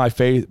share my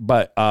faith,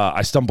 but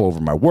I stumble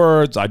over my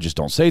words. I just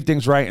don't say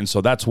things right. And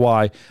so that's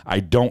why I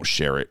don't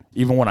share it,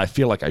 even when I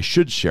feel like I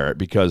should share it,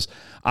 because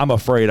I'm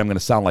afraid I'm going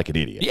to sound like an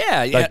idiot.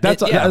 Yeah.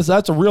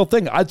 That's a real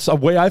thing. That's a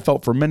way I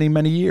felt for many,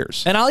 many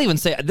years. And I'll even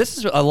say, this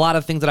is a lot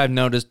of things that I've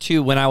noticed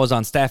too when I was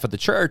on staff at the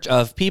church,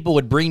 of people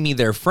would bring me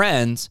their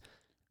friends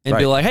and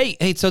be like,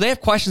 hey, so they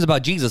have questions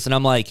about Jesus. And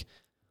I'm like,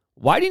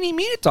 why do you need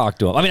me to talk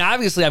to him? I mean,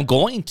 obviously I'm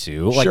going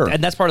to,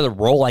 and that's part of the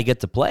role I get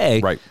to play.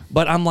 Right.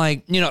 But I'm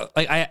like,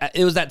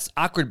 it was that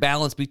awkward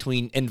balance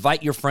between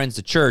invite your friends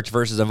to church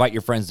versus invite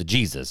your friends to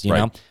Jesus, you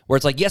know, where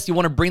it's like, yes, you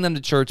want to bring them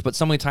to church, but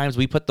so many times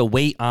we put the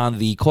weight on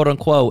the quote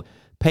unquote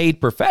paid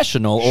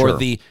professional Sure.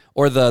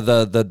 or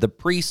the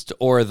priest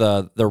or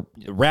the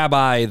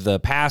rabbi, the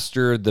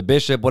pastor, the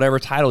bishop, whatever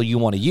title you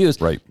want to use.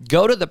 Right.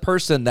 Go to the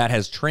person that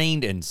has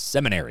trained in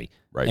seminary.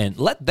 Right. And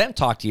let them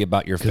talk to you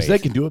about your faith. Because they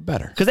can do it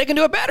better. Because they can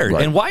do it better.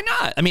 Right. And why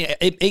not? I mean,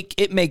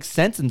 it makes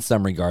sense in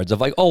some regards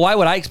of like, oh, why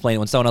would I explain it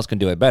when someone else can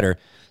do it better?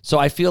 So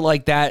I feel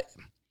like that,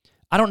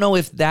 I don't know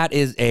if that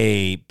is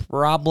a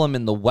problem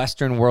in the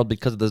Western world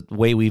because of the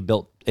way we've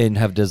built and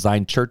have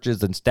designed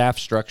churches and staff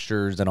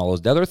structures and all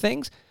those other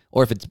things,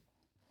 or if it's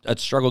a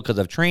struggle because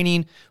of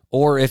training,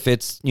 or if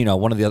it's,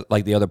 one of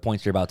the other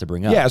points you're about to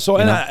bring up. Yeah, so,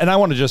 and I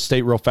want to just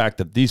state real fact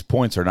that these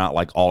points are not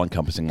like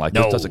all-encompassing. Like,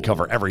 this doesn't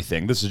cover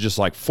everything. This is just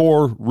like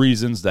 4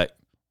 reasons that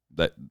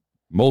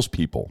most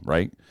people,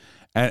 right?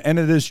 And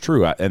it is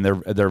true. And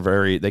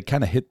they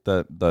kind of hit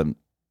the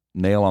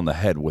nail on the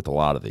head with a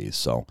lot of these.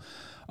 So,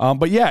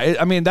 but yeah,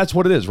 I mean, that's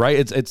what it is, right?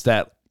 It's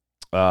that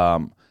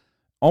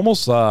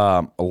almost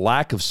a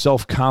lack of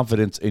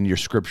self-confidence in your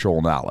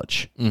scriptural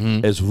knowledge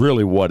is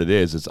really what it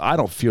is. It's I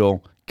don't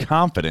feel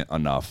confident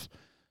enough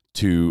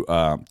to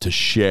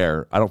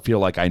share. I don't feel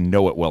like I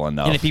know it well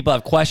enough. And if people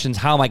have questions,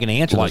 how am I going to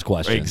answer those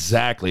questions?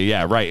 Exactly.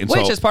 Yeah. Right. And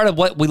which is part of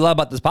what we love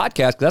about this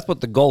podcast, because that's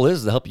what the goal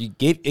is, to help you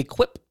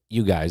equip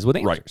you guys with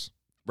answers.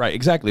 Right.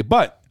 Exactly.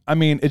 But I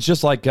mean, it's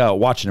just like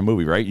watching a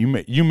movie, right?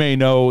 You may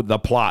know the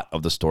plot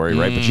of the story,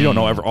 right? But you don't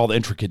know all the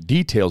intricate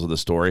details of the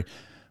story.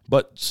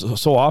 But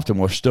so often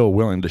we're still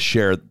willing to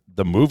share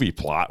the movie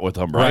plot with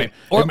them, right?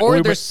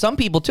 Or there's some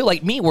people too,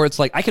 like me, where it's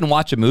like I can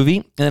watch a movie,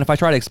 and then if I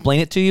try to explain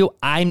it to you,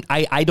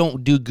 I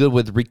don't do good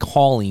with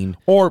recalling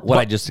what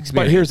I just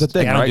experienced. But here's the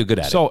thing, I don't do good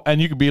at it. So,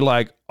 and you could be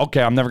like,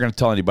 okay, I'm never going to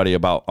tell anybody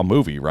about a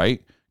movie,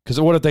 right? Because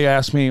what if they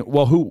ask me,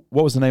 well,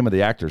 what was the name of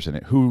the actors in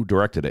it? Who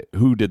directed it?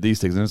 Who did these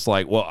things? And it's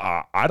like, well,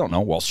 I don't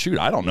know. Well, shoot,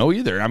 I don't know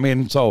either. I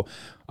mean, so,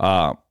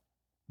 but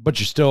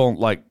you're still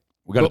like,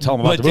 we got to tell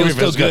them about the movie. It's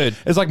still good.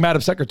 It's like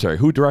Madam Secretary.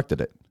 Who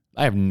directed it?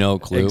 I have no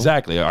clue.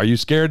 Exactly. Are you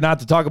scared not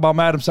to talk about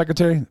Madam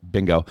Secretary?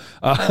 Bingo.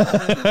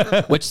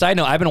 Which, side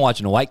note, I've been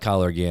watching White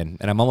Collar again,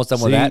 and I'm almost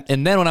done with that.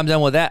 And then when I'm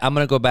done with that, I'm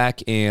going to go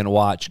back and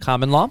watch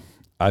Common Law.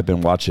 I've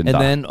been watching. And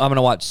then I'm going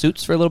to watch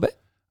Suits for a little bit.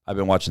 I've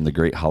been watching The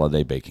Great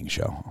Holiday Baking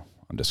Show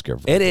on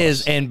Discovery. It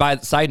is, and by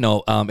the side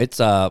note, it's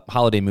a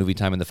holiday movie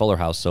time in the Fuller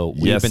House. So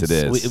it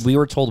is. We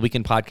were told we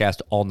can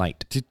podcast all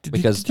night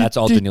because that's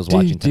all Danielle's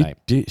watching tonight.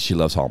 She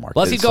loves Hallmark.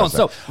 Let's keep going.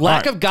 So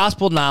lack of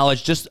gospel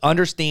knowledge, just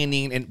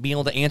understanding and being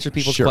able to answer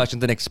people's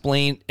questions and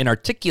explain and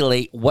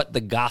articulate what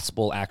the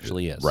gospel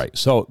actually is. Right.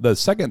 So the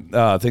second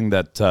thing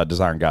that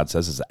Desiring God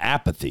says is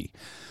apathy.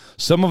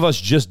 Some of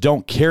us just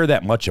don't care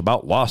that much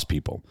about lost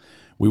people.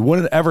 We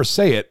wouldn't ever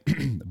say it,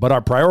 but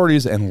our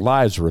priorities and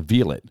lives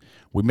reveal it.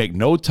 We make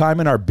no time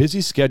in our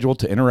busy schedule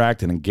to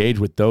interact and engage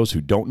with those who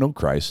don't know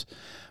Christ.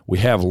 We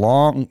have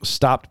long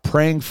stopped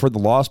praying for the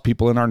lost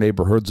people in our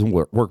neighborhoods and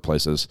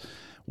workplaces.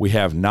 We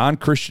have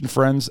non-Christian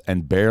friends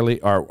and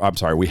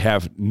we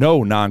have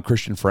no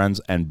non-Christian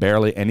friends and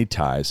barely any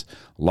ties.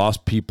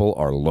 Lost people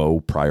are low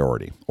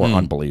priority, or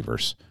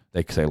unbelievers.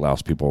 They say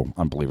lost people,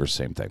 unbelievers,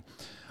 same thing.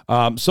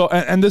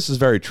 And this is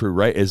very true,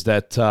 right? Is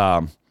that,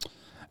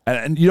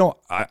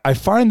 I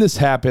find this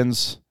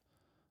happens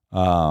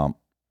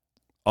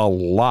a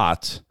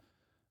lot.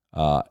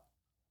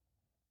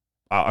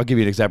 I'll give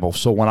you an example.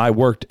 So when I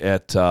worked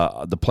at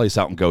the place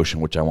out in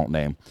Goshen, which I won't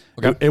name,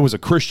 it was a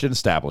Christian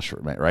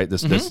establishment, right?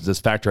 This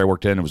factory I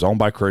worked in, it was owned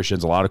by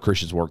Christians. A lot of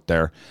Christians worked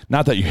there.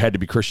 Not that you had to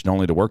be Christian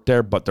only to work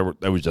there, but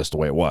it was just the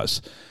way it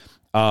was.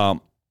 But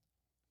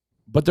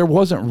there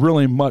wasn't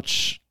really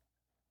much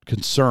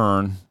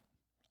concern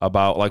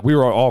about, like, we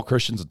were all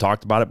Christians and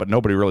talked about it, but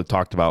nobody really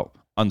talked about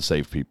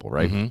unsaved people,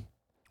 right?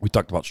 We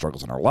talked about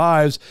struggles in our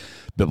lives,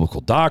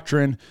 biblical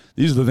doctrine.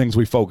 These are the things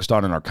we focused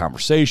on in our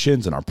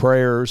conversations and our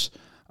prayers.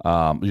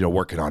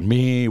 Working on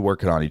me,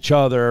 working on each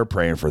other,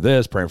 praying for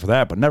this, praying for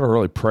that, but never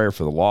really prayer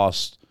for the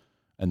lost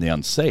and the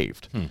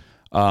unsaved.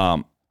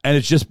 And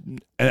it's just,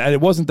 and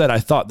it wasn't that I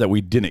thought that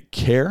we didn't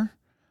care,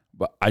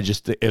 but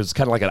it was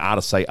kind of like an out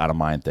of sight, out of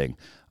mind thing.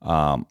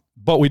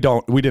 But we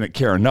didn't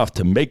care enough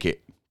to make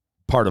it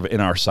part of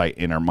in our sight,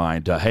 in our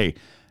mind. Hey,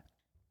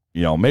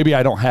 maybe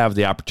I don't have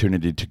the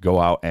opportunity to go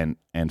out and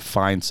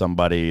find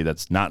somebody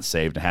that's not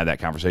saved and have that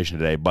conversation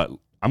today, but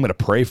I'm going to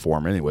pray for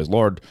them anyways.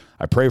 Lord,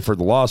 I pray for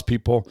the lost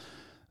people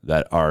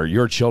that are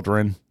your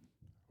children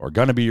or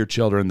going to be your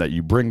children, that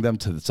you bring them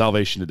to the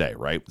salvation today,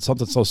 right?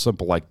 Something so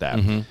simple like that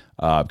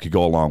could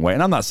go a long way.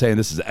 And I'm not saying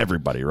this is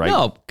everybody, right?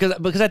 No,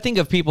 because I think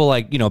of people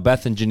like,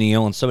 Beth and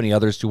Janelle and so many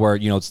others who are,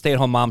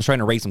 stay-at-home moms trying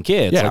to raise some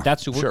kids. Yeah, like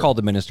that's who we're called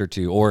to minister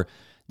to, or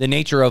the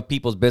nature of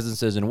people's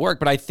businesses and work.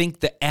 But I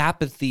think the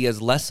apathy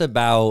is less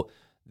about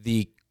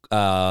the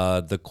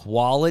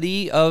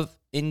quality of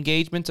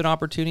engagements and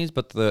opportunities,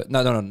 but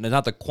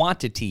not the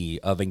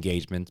quantity of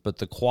engagements, but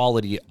the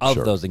quality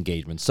of those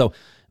engagements. So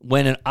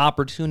when an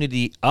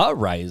opportunity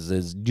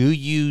arises, do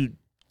you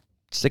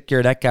stick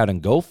your neck out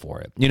and go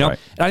for it? Right.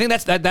 And I think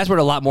that's where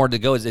a lot more to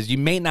go is you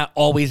may not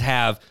always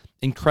have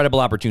incredible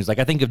opportunities. Like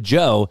I think of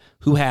Joe,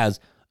 who has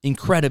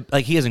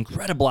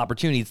incredible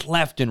opportunities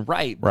left and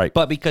right.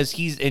 But because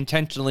he's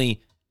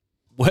intentionally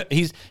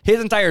his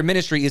entire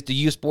ministry is to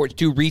use sports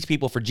to reach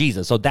people for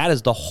Jesus. So that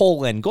is the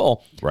whole end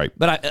goal. Right.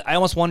 But I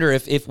almost wonder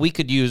if we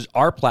could use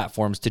our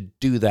platforms to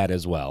do that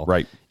as well.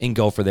 Right. And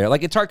go for there.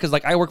 Like, it's hard because,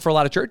 like, I work for a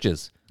lot of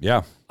churches.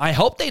 Yeah. I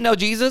hope they know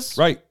Jesus.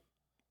 Right.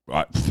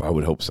 I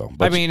would hope so.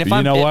 But I mean, if you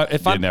I'm, know what?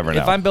 if You I'm, never know.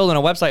 if I'm building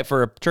a website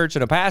for a church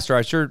and a pastor,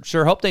 I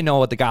sure hope they know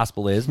what the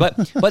gospel is. But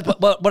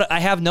what I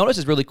have noticed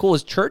is really cool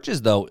is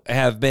churches, though,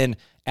 have been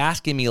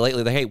asking me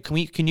lately that, hey,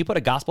 can you put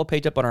a gospel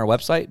page up on our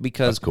website?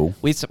 Because That's cool.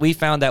 We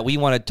found that we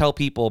want to tell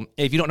people,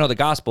 if you don't know the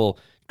gospel,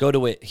 go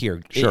to it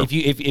here. Sure.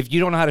 If you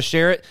don't know how to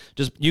share it,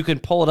 just you can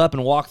pull it up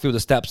and walk through the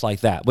steps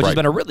like that, which has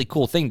been a really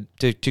cool thing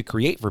to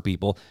create for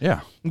people.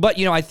 Yeah. But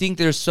I think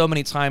there's so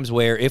many times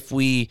where if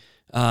we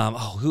I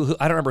don't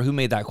remember who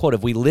made that quote.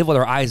 If we live with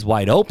our eyes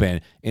wide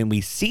open and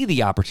we see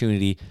the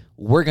opportunity,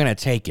 we're gonna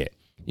take it.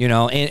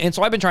 And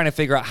so I've been trying to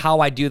figure out how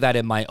I do that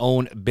in my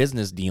own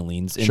business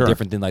dealings and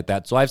different things like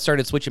that. So I've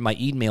started switching my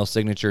email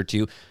signature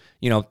to,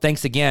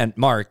 thanks again,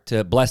 Mark,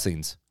 to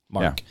blessings,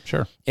 Mark. Yeah,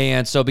 sure.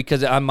 And so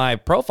because on my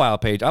profile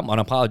page, I'm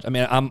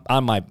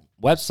on my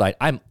website,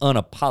 I'm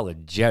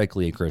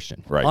unapologetically a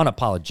Christian. Right.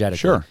 Unapologetically.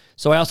 Sure.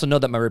 So I also know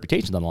that my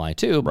reputation's on the line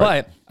too,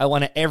 Right. but I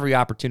want every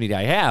opportunity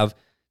I have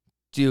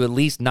to at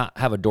least not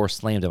have a door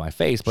slammed in my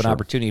face, but an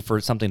opportunity for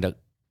something to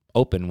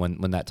open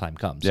when that time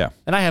comes. Yeah.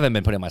 And I haven't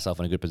been putting myself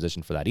in a good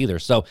position for that either.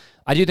 So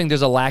I do think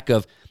there's a lack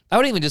of, I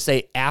wouldn't even just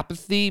say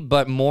apathy,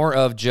 but more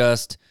of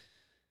just,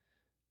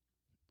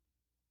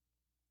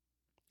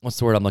 what's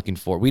the word I'm looking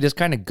for? We just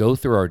kind of go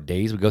through our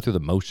days. We go through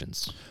the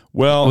motions.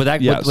 Well, Would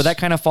that yes. would that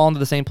kind of fall into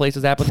the same place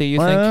as apathy, you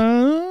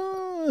think?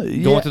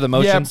 Going through the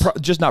motions? Yeah,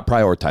 just not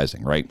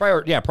prioritizing, right?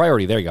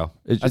 Priority. There you go.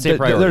 I'd say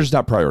priority. There's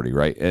not priority,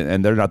 right?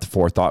 And they're not the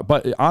forethought.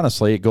 But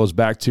honestly, it goes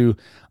back to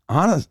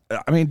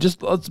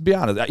just let's be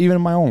honest. Even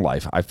in my own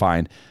life, I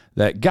find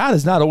that God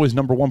is not always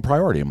number one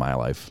priority in my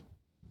life,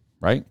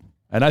 right?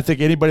 And I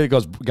think anybody that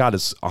goes, God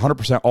is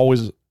 100%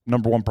 always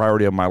number one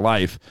priority of my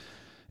life,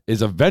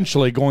 is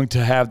eventually going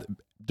to have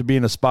to be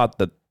in a spot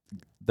that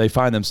they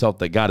find themselves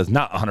that God is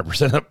not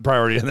 100% a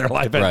priority in their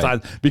life at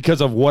times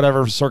because of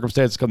whatever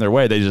circumstances come their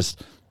way. They're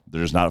just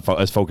not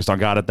as focused on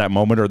God at that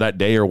moment or that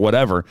day or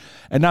whatever.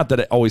 And not that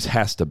it always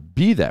has to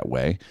be that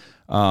way,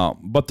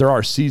 but there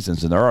are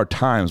seasons and there are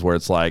times where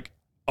it's like,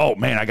 oh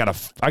man, I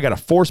gotta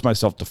force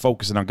myself to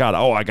focus in on God.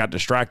 Oh, I got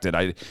distracted.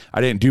 I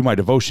didn't do my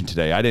devotion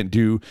today. I didn't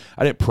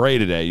pray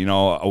today.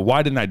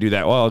 Why didn't I do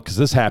that? Well, because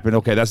this happened.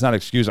 Okay, that's not an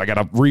excuse. I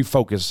gotta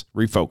refocus.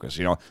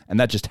 And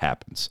that just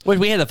happens. Well,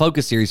 we had the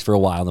focus series for a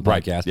while on the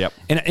podcast. Right. Yep.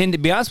 And to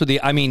be honest with you,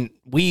 I mean,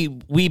 we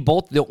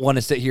both don't want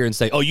to sit here and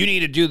say, oh, you need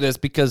to do this,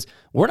 because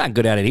we're not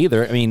good at it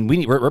either. I mean,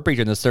 we're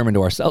preaching this sermon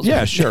to ourselves.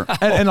 Yeah, sure.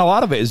 And a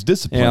lot of it is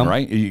discipline, Yeah.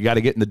 right? You got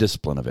to get in the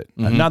discipline of it.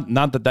 And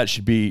not that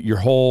should be your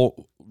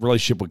whole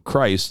relationship with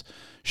Christ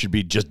should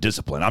be just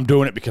discipline. I'm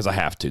doing it because I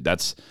have to.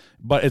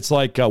 But it's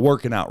like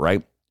working out,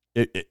 right?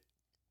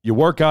 You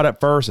work out at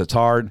first, it's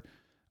hard,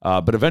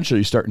 but eventually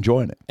you start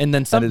enjoying it. And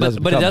then some,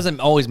 but it doesn't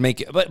always make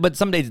it. But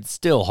some days it's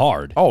still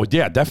hard. Oh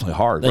yeah, definitely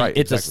hard, Like, right?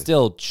 It's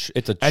exactly.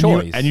 it's a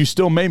choice. And you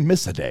still may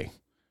miss a day,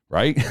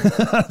 right?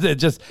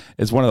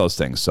 It's one of those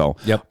things. So,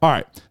 Yep. All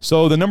right.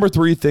 So the number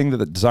 3 thing that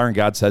the Desiring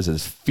God says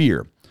is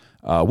fear.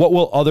 What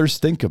will others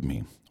think of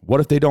me? What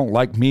if they don't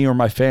like me or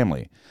my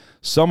family?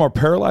 Some are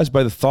paralyzed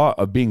by the thought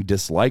of being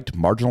disliked,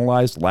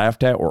 marginalized,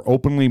 laughed at, or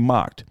openly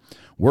mocked.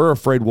 We're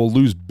afraid we'll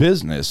lose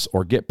business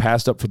or get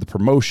passed up for the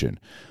promotion.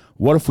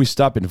 What if we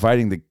stop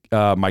inviting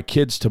my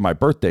kids to my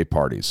birthday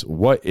parties?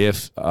 What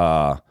if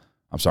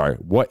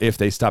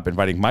they stop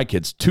inviting my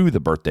kids to the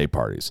birthday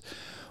parties?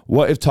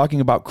 What if talking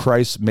about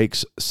Christ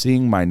makes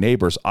seeing my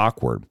neighbors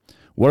awkward?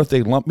 What if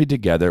they lump me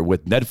together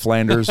with Ned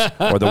Flanders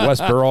or the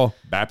Westboro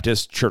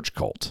Baptist Church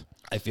cult?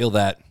 I feel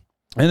that.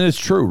 And it's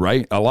true,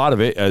 right? A lot of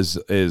it is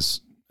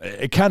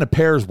it kind of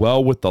pairs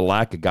well with the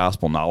lack of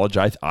gospel knowledge,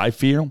 I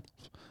feel,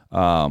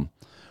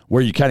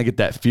 where you kind of get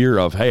that fear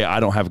of, hey, I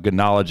don't have good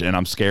knowledge and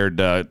I'm scared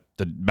to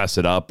mess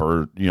it up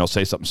or,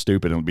 say something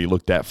stupid and be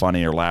looked at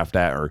funny or laughed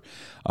at.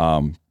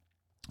 And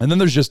then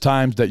there's just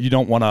times that you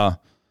don't want to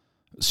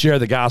share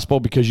the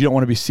gospel because you don't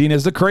want to be seen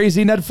as the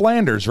crazy Ned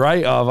Flanders,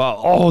 right?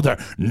 Of,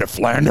 the Ned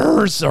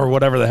Flanders or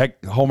whatever the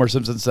heck Homer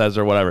Simpson says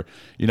or whatever,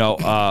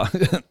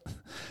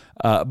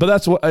 but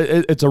that's what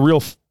it's a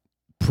real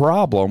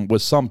problem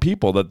with some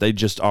people, that they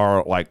just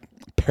are like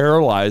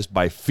paralyzed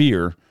by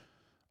fear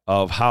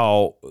of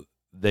how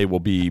they will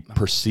be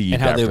perceived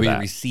And how after they'll be that.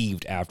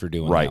 received after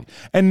doing Right. that.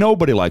 And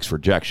nobody likes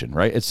rejection,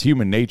 right? It's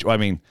human nature. I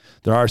mean,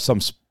 there are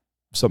some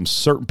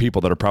certain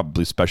people that are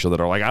probably special that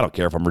are like, I don't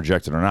care if I'm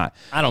rejected or not.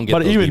 I don't get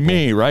But those even people.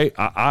 me, right?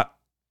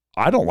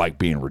 I don't like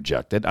being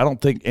rejected. I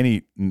don't think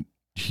any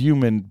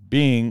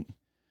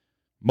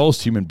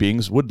most human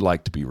beings would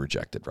like to be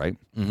rejected, right?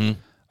 Mm-hmm.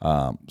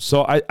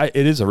 So it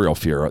is a real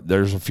fear.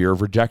 There's a fear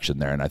of rejection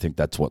there, and I think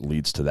that's what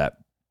leads to that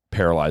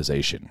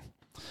paralyzation.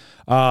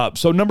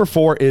 So number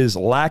 4 is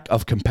lack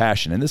of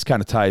compassion. And this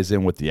kind of ties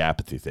in with the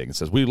apathy thing. It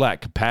says we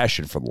lack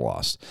compassion for the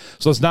lost.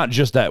 So it's not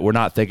just that we're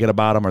not thinking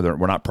about them or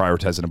we're not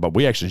prioritizing them, but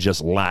we actually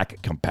just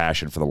lack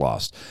compassion for the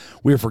lost.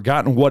 We have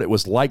forgotten what it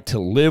was like to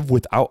live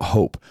without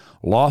hope,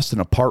 lost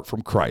and apart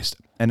from Christ.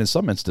 And in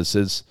some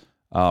instances,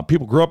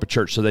 people grew up at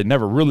church, so they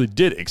never really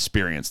did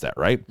experience that,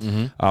 right?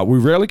 We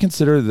rarely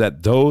consider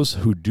that those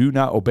who do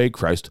not obey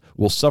Christ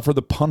will suffer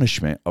the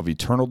punishment of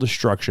eternal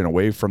destruction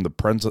away from the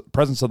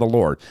presence of the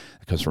Lord.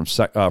 It comes from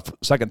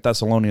 2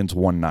 Thessalonians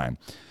 1:9.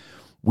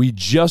 We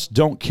just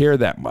don't care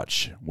that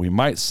much. We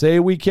might say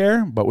we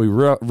care, but we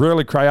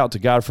rarely cry out to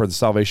God for the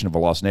salvation of a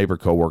lost neighbor,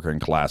 coworker,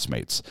 and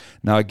classmates.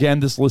 Now,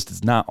 again, this list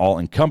is not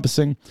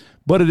all-encompassing,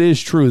 but it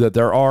is true that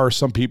there are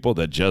some people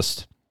that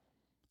just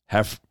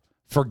have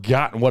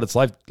forgotten what it's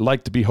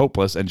like to be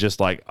hopeless and just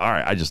like, all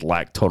right, I just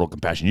lack total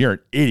compassion. You're an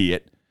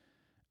idiot,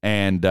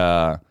 and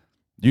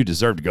you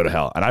deserve to go to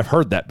hell. And I've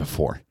heard that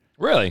before.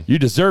 Really? You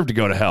deserve to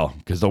go to hell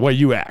because the way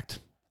you act.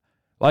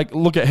 Like,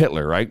 look at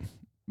Hitler, right?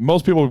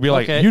 Most people would be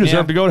like, you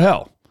deserve to go to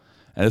hell.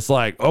 And it's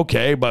like,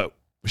 okay, but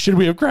should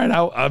we have cried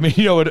out? I mean,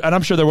 and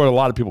I'm sure there were a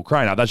lot of people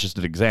crying out. That's just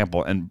an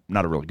example, and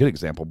not a really good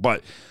example,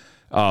 but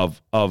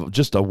of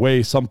just a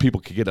way some people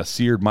could get a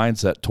seared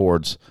mindset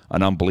towards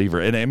an unbeliever.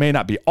 And it may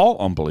not be all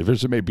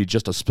unbelievers. It may be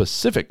just a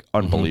specific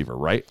unbeliever,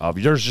 right?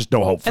 There's just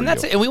no hope for you.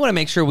 And we want to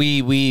make sure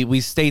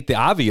we state the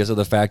obvious of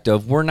the fact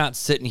of we're not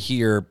sitting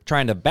here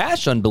trying to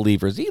bash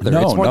unbelievers either.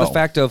 It's more the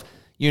fact of,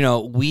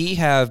 we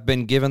have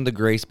been given the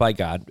grace by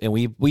God, and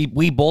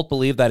we both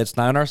believe that it's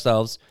not in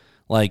ourselves.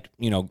 Like,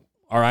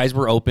 our eyes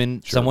were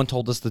open. Sure. Someone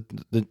told us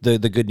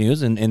the good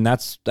news, and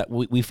that's that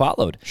we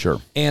followed. Sure.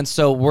 And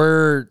so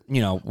we're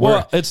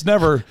it's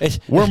never.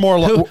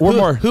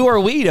 Who are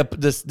we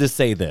to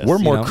say this? We're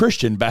more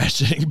Christian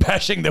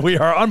bashing than we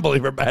are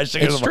unbeliever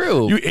bashing. It's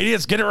true. You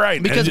idiots, get it right.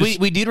 Because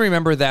we do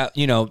remember that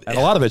and a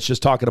lot of it's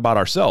just talking about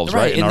ourselves,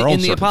 right? In our own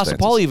the Apostle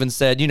Paul even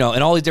said, and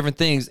all these different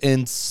things,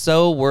 and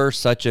so were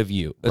such of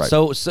you. Right.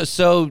 So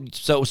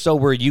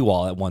were you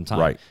all at one time,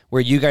 right?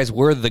 Where you guys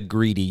were the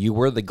greedy, you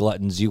were the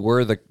gluttons, you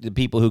were the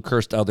people who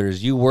cursed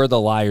others, you were the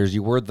liars,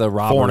 you were the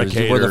robbers,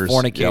 you were the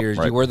fornicators,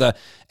 you were the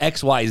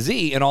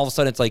XYZ, and all of a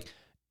sudden it's like,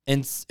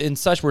 and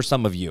such were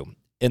some of you,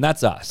 and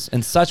that's us,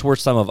 and such were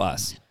some of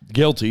us.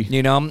 Guilty.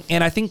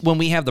 And I think when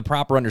we have the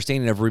proper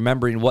understanding of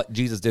remembering what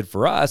Jesus did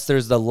for us,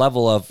 there's the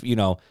level of,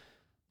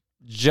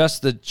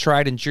 just the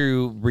tried and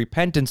true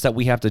repentance that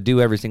we have to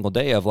do every single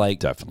day of like,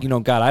 definitely.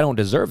 God, I don't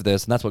deserve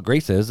this, and that's what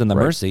grace is, and the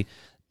mercy.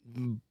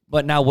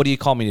 But now what do you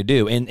call me to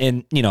do?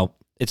 And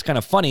it's kind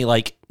of funny,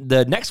 like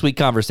the next week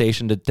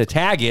conversation to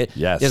tag it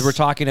is we're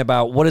talking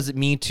about what does it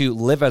mean to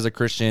live as a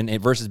Christian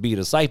versus be a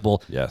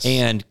disciple. Yes.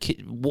 And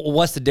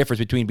what's the difference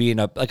between being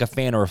a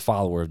fan or a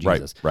follower of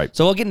Jesus. Right.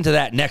 So we'll get into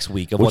that next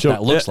week of what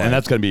that looks like. And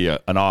that's going to be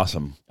an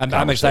awesome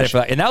I'm excited for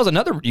that. And that was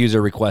another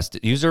listener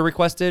requested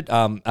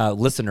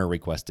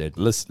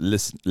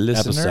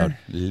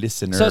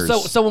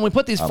listeners. So when we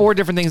put these 4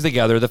 different things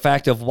together, the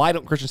fact of why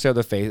don't Christians share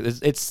their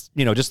faith, it's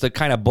just to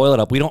kind of boil it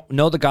up. We don't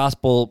know the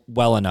gospel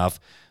well enough.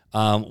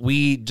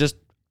 We just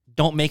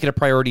don't make it a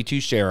priority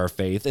to share our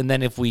faith. And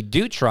then if we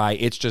do try,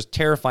 it's just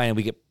terrifying and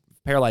we get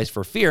paralyzed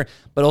for fear,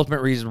 but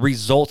ultimately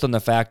results in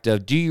the fact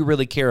of, do you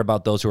really care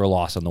about those who are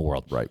lost in the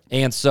world? Right.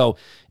 And so,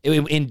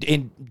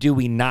 do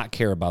we not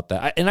care about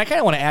that? And I kind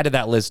of want to add to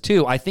that list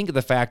too. I think of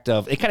the fact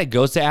of, it kind of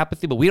goes to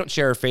apathy, but we don't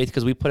share our faith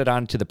because we put it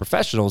on to the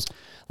professionals,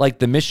 like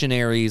the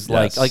missionaries,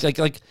 like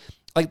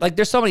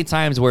there's so many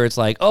times where it's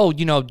like, oh,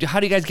 how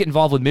do you guys get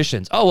involved with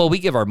missions? Oh, well, we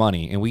give our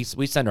money and we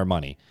send our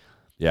money.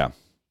 Yeah.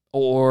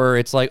 Or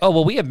it's like, oh,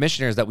 well, we have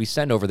missionaries that we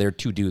send over there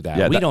to do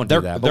that. We don't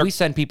do that, but we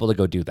send people to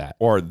go do that.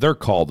 Or they're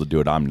called to do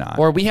it. I'm not.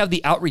 Or we have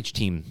the outreach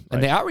team,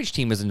 and the outreach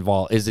team is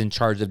in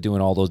charge of doing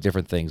all those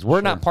different things.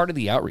 We're not part of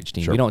the outreach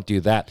team. We don't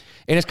do that.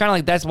 And it's kind of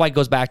like, that's why it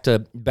goes back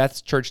to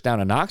Beth's church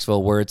down in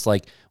Knoxville, where it's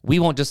like, we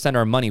won't just send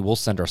our money, we'll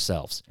send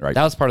ourselves. Right.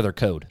 That was part of their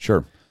code.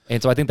 Sure.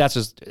 And so I think that's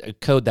just a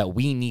code that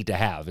we need to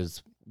have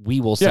is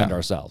we will send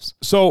ourselves.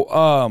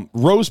 So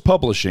Rose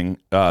Publishing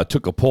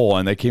took a poll,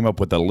 and they came up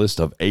with a list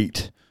of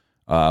 8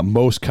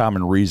 most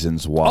common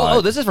reasons why.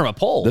 Oh, this is from a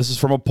poll. This is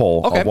from a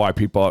poll of why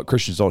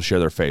Christians don't share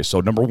their faith.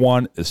 So number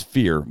 1 is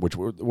fear, which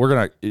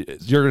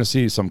you're gonna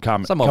see some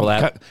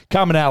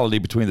commonality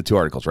between the 2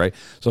 articles, right?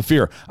 So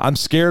fear. I'm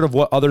scared of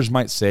what others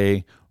might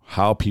say,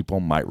 how people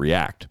might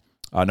react.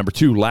 Number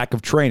 2, lack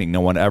of training.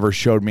 No one ever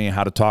showed me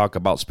how to talk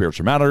about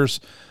spiritual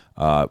matters.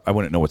 I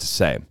wouldn't know what to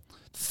say.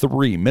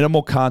 3,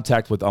 minimal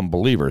contact with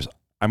unbelievers.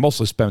 I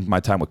mostly spend my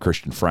time with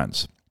Christian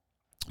friends.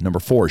 Number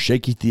 4,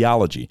 shaky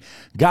theology.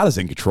 God is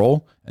in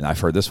control, and I've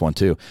heard this one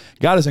too.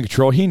 God is in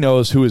control. He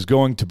knows who is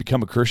going to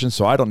become a Christian,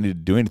 so I don't need to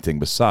do anything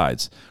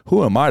besides.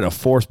 Who am I to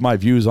force my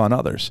views on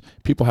others?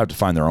 People have to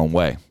find their own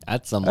way.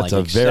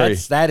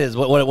 That is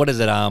what is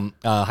it?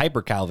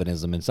 Hyper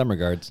Calvinism in some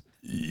regards.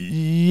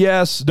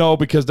 Yes, no,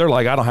 because they're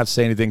like, I don't have to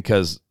say anything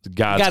because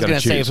God's going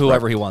to save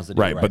whoever he wants to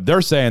do. Right, but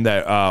they're saying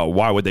that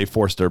why would they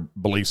force their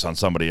beliefs on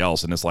somebody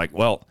else? And it's like,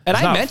 well, and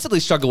I mentally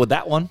struggle with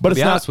that one. But to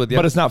be honest with you.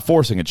 But it's not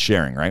forcing; it's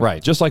sharing, right?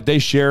 Right. Just like they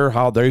share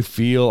how they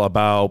feel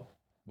about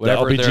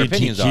whatever the their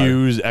opinions are.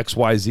 LGBTQs,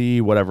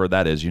 XYZ, whatever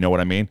that is. You know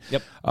what I mean?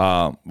 Yep.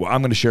 Well,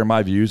 I'm going to share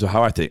my views of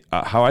how I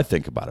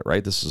think about it.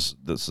 Right. This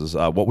is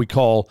what we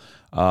call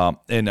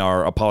in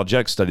our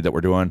apologetics study that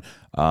we're doing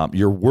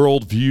your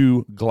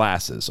worldview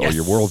glasses or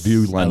your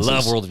worldview lenses. I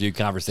love worldview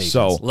conversations.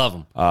 So love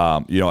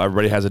them.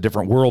 Everybody has a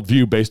different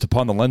worldview based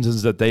upon the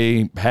lenses that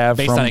they have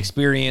based on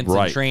experience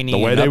and training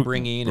and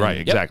upbringing.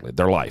 Exactly.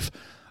 Their life.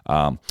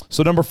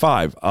 So number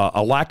 5,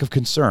 a lack of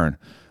concern.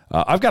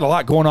 I've got a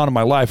lot going on in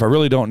my life. I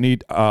really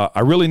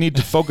need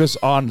to focus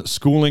on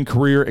schooling,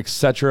 career,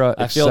 etc.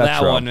 I feel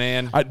that one,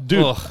 man.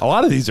 Dude, a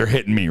lot of these are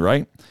hitting me,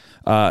 right?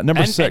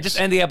 Number 6. Just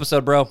end the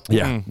episode, bro.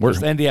 Yeah.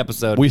 Just end the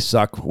episode. We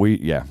suck.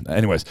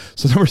 Anyways,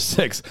 so number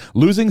 6,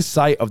 losing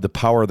sight of the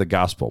power of the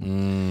gospel.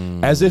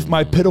 As if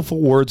my pitiful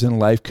words in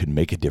life could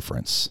make a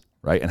difference,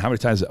 right? And how many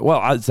times,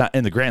 it's not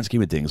in the grand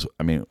scheme of things.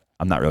 I mean,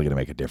 I'm not really going to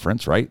make a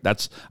difference, right?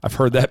 I've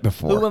heard that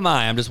before. Who am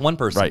I? I'm just one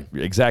person. Right,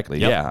 exactly.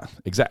 Yep. Yeah,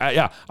 exactly.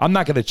 Yeah, I'm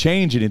not going to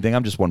change anything.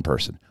 I'm just one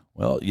person.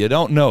 Well, you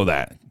don't know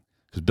that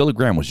because Billy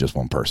Graham was just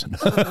one person.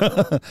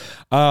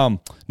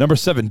 Number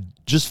 7,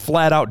 just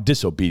flat out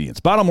disobedience.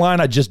 Bottom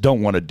line, I just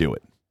don't want to do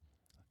it.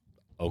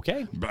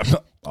 Okay.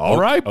 All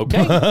right.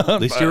 Okay.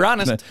 At least you're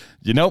honest.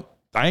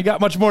 I ain't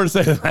got much more to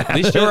say than that. At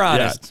least you're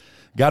honest. Yeah.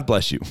 God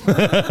bless you.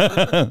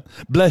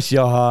 Bless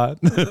your heart.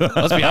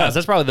 Let's be honest.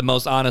 That's probably the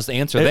most honest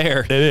answer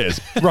there. It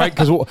is. Right?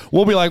 Because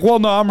we'll be like, well,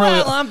 no, I'm really...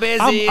 Well, I'm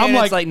busy. I'm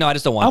like, no, I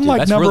just don't want to. Like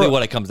that's really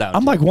what it comes down to.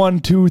 I'm like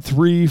 1, 2,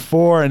 3,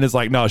 4. And it's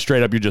like, no,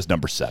 straight up, you're just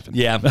number 7.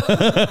 Yeah.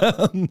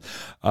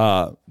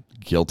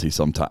 Guilty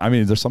sometimes. I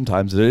mean, there's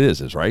sometimes it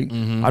is, right?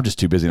 Mm-hmm. I'm just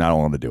too busy and I don't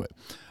want to do it.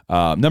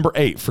 Number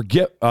 8,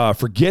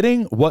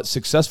 forgetting what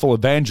successful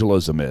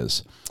evangelism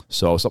is.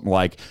 So something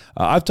like,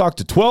 I've talked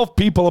to 12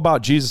 people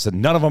about Jesus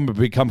and none of them have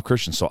become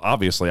Christians. So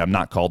obviously I'm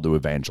not called to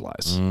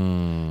evangelize.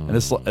 And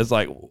it's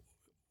like,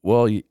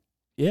 well,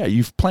 yeah,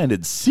 you've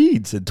planted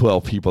seeds in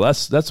 12 people.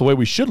 That's the way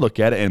we should look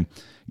at it. And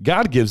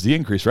God gives the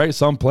increase, right?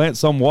 Some plant,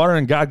 some water,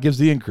 and God gives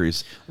the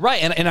increase.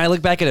 Right. And I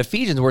look back at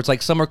Ephesians where it's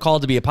like some are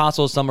called to be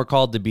apostles, some are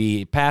called to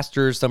be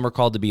pastors, some are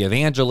called to be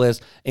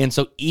evangelists. And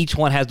so each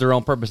one has their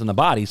own purpose in the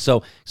body.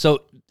 So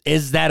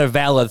is that a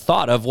valid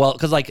thought of,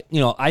 because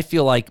I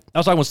feel like, I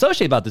was talking with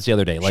Soche about this the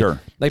other day.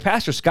 Sure. Like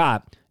Pastor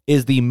Scott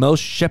is the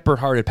most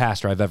shepherd-hearted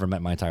pastor I've ever met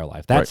in my entire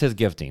life. That's his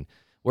gifting.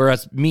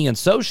 Whereas me and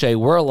Soche,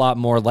 we're a lot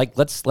more like,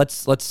 let's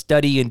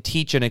study and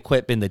teach and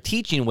equip in the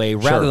teaching way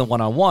rather than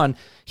one-on-one.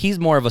 He's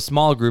more of a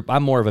small group.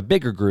 I'm more of a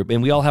bigger group,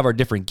 and we all have our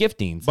different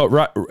giftings.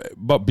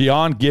 But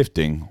beyond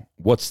gifting,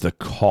 what's the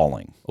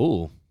calling?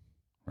 Ooh.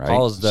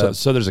 Right?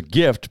 So there's a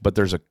gift, but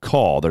there's a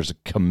call. There's a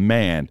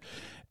command.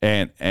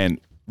 And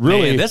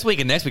really, man, this week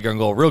and next week are going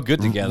to go real good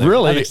together.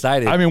 Really? I'm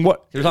excited. I mean, we're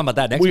talking about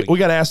that next week. We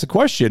got to ask the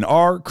question,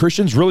 are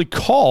Christians really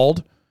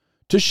called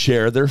to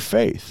share their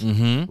faith?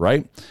 Mm-hmm.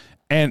 Right?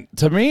 And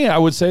to me, I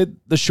would say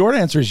the short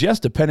answer is yes,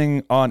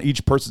 depending on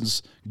each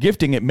person's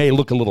gifting, it may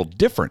look a little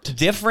different.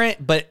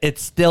 Different, but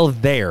it's still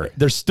there.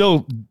 They're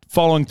still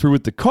following through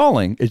with the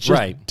calling. It's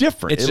just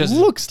different. It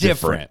looks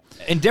different.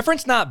 And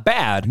different's not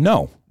bad.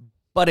 No.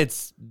 But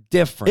it's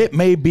different. It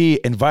may be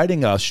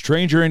inviting a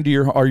stranger into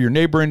your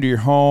neighbor into your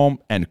home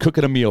and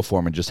cooking a meal for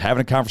them and just having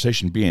a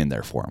conversation, being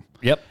there for them.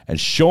 Yep. And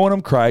showing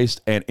them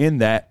Christ, and in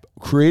that,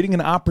 creating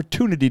an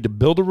opportunity to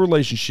build a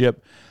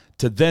relationship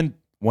to then,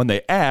 when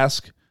they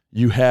ask,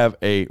 you have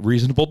a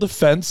reasonable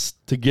defense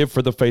to give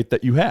for the faith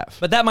that you have.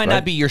 But that might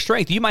not be your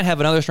strength. You might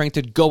have another strength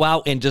to go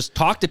out and just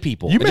talk to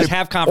people. You may just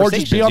have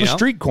conversations. Or just be on a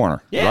street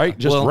corner, right?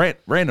 Just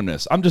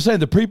randomness. I'm just saying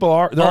the people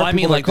are, there are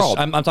people that are called.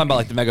 I'm talking about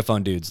like the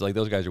megaphone dudes. Like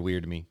those guys are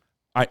weird to me.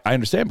 I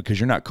understand because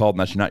you're not called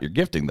and that's not your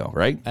gifting though,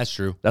 right? That's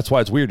true. That's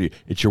why it's weird to you.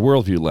 It's your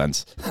worldview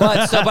lens.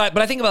 But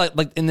I think about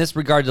like in this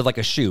regard to like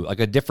a shoe,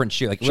 like a different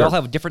shoe. Like we all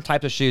have different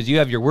types of shoes. You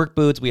have your work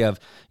boots. We have,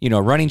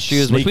 running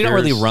shoes, Sneakers. which we don't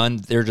really run.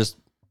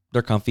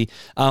 They're comfy.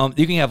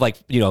 You can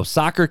have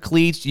soccer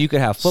cleats. You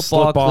could have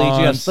football cleats.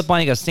 You have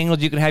slip-on. You got singles.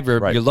 You can have your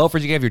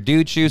loafers. You can have your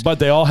dude shoes. But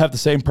they all have the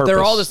same purpose.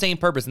 They're all the same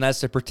purpose, and that's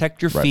to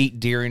protect your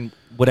feet during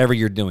whatever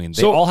you're doing.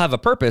 They all have a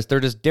purpose. They're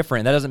just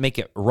different. That doesn't make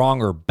it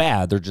wrong or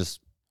bad. They're just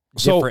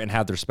different and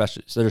have their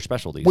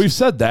specialties. We've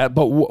said that,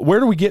 but where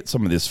do we get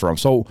some of this from?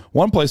 So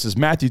one place is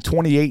Matthew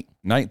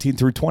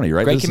 28:19-20,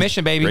 right? Great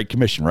Commission, baby. Great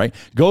Commission, right?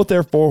 Go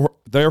therefore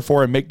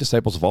and make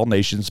disciples of all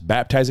nations,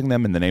 baptizing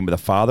them in the name of the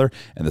Father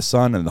and the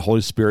Son and the Holy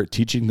Spirit,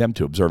 teaching them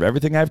to observe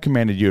everything I have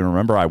commanded you. And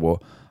remember,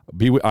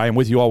 I am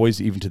with you always,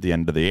 even to the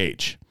end of the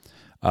age.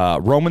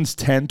 Romans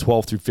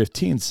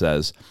 10:12-15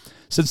 says,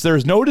 since there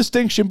is no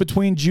distinction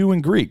between Jew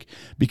and Greek,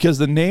 because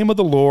the name of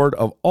the Lord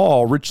of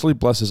all richly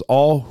blesses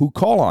all who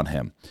call on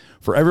him.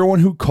 For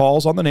everyone who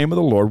calls on the name of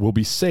the Lord will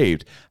be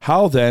saved.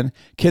 How then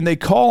can they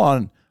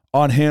call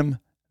on him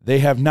they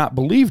have not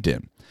believed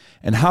in?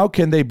 And how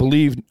can they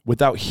believe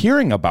without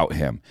hearing about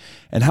him?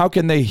 And how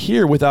can they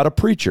hear without a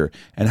preacher?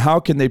 And how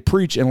can they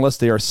preach unless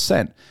they are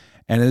sent?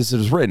 And as it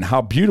is written,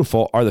 how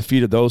beautiful are the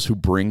feet of those who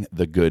bring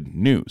the good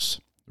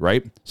news,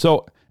 right?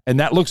 So, and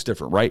that looks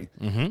different, right?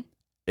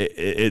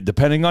 It,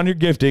 depending on your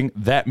gifting,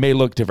 that may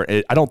look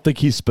different. I don't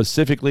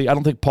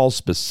think Paul's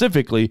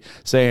specifically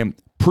saying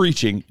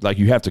preaching, like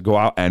you have to go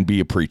out and be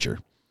a preacher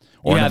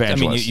or an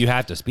evangelist. You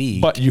have to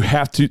speak. But you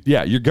have to,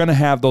 you're going to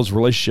have those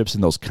relationships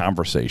and those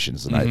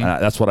conversations. And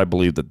that's what I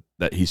believe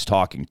that he's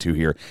talking to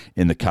here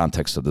in the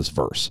context of this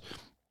verse.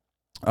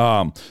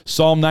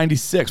 Psalm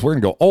 96, we're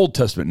going to go Old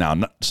Testament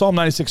now. Psalm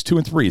 96, 2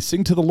 and 3.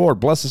 Sing to the Lord,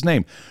 bless his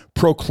name.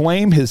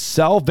 Proclaim his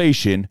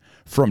salvation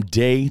from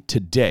day to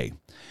day.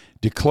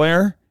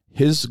 Declare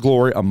his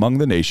glory among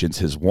the nations,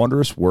 his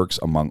wondrous works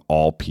among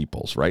all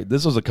peoples, right?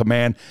 This is a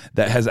command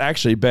that has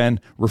actually been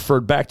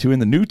referred back to in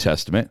the New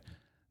Testament.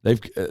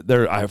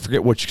 I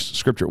forget which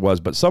scripture it was,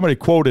 but somebody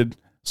quoted,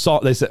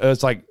 they said,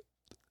 it's like,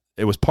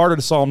 it was part of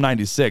the Psalm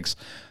 96,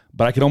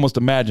 but I can almost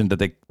imagine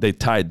that they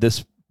tied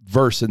this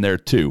verse in there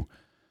too.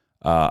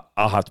 I'll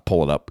have to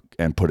pull it up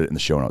and put it in the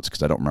show notes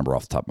because I don't remember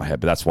off the top of my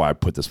head, but that's why I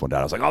put this one down.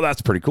 I was like, oh,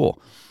 that's pretty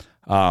cool.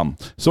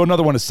 So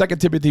another one is 2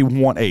 Timothy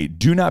 1:8.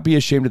 Do not be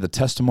ashamed of the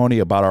testimony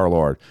about our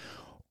Lord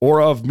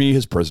or of me,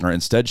 his prisoner.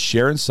 Instead,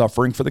 share in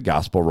suffering for the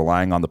gospel,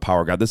 relying on the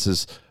power of God. This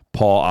is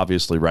Paul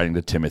obviously writing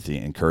to Timothy,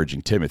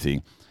 encouraging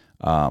Timothy.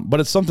 But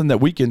it's something that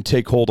we can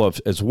take hold of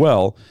as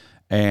well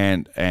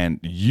and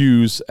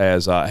use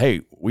as,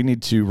 hey, we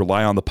need to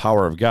rely on the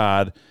power of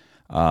God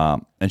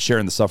and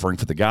sharing the suffering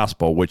for the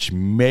gospel, which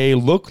may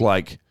look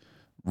like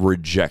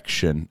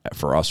rejection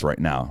for us right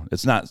now.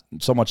 It's not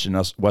so much in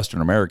us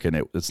Western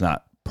American. It's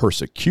not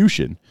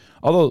persecution,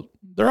 although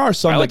there are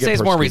some. I would say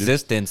it's more persecuted.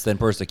 Resistance than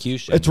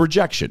persecution. It's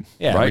rejection.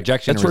 Yeah, right?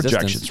 rejection. It's and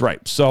rejections,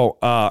 right? So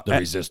the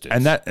resistance,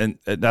 and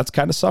that's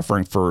kind of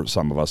suffering for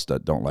some of us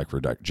that don't like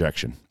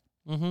rejection.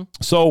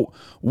 So,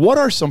 what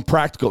are some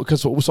practical?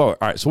 All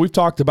right. So we've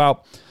talked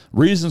about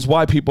reasons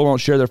why people don't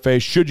share their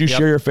faith. Should you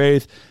share your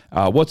faith?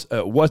 What's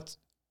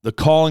the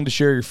calling to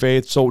share your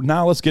faith? So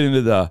now let's get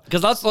into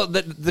because that's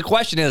the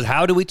question is,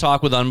 how do we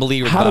talk with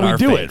unbelievers? How about do we our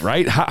do faith? it,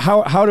 right?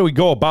 How do we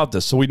go about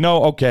this? So we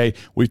know, okay,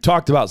 we've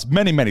talked about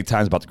many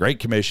times about the Great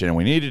Commission, and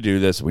we need to do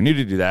this, we need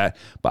to do that.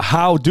 But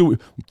how do we,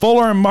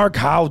 Fuller and Mark?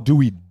 How do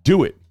we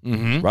do it?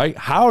 Right?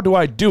 How do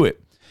I do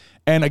it?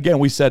 And again,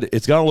 we said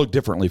it's going to look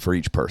differently for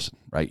each person,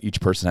 right? Each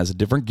person has a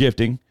different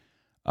gifting.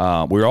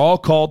 We're all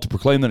called to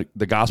proclaim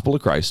the gospel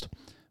of Christ,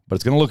 but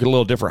it's going to look a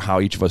little different how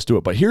each of us do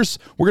it. But we're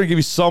going to give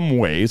you some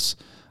ways.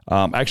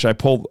 Actually, I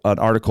pulled an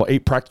article,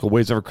 8 practical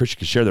ways every Christian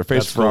can share their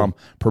faith from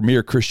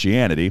Premier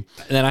Christianity.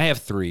 And then I have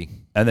 3.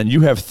 And then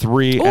you have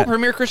 3. Oh,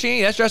 Premier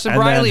Christianity. That's Justin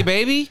Briley,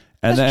 baby.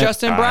 That's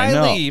Justin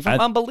Briley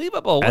from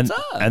Unbelievable. What's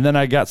up? And then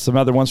I got some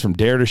other ones from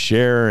Dare to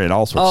Share and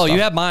all sorts of stuff. Oh,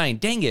 you have mine.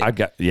 Dang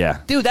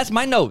it. Dude, that's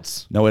my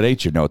notes. No, it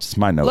ain't your notes. It's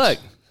my notes. Look.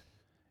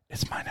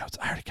 It's my notes.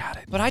 I already got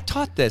it. But I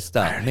taught this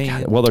stuff,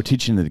 man. Well, they're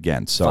teaching it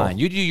again. So fine.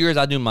 You do yours,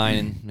 I'll do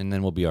mine, and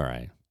then we'll be all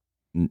right.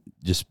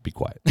 Just be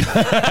quiet.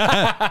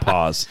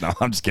 Pause. No,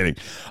 I'm just kidding.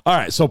 All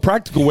right. So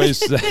practical ways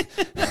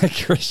that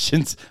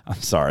Christians,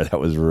 I'm sorry, that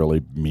was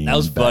really mean. That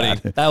was funny.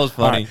 That was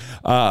funny.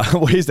 Right.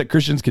 Ways that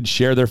Christians can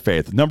share their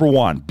faith. Number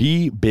 1,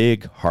 be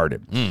big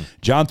hearted.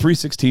 John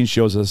 3:16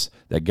 shows us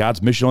that God's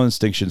missional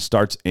distinction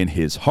starts in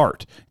his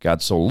heart.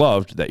 God so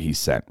loved that he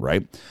sent,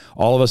 right?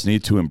 All of us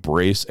need to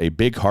embrace a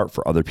big heart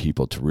for other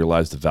people to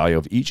realize the value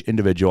of each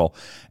individual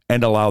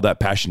and allow that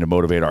passion to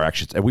motivate our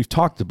actions. And we've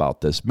talked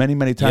about this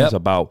many times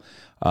about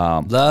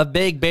love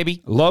big,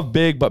 baby. Love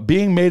big, but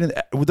they're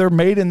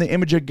made in the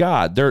image of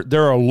God.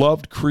 They're a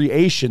loved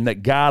creation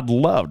that God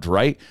loved,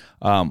 right?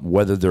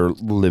 Whether they're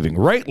living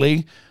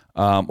rightly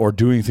or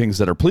doing things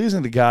that are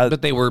pleasing to God.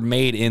 But they were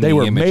made in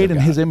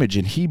his image,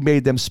 and he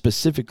made them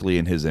specifically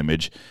in his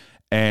image,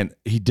 and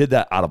he did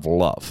that out of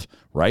love,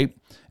 right?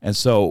 And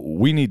so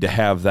we need to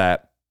have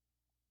that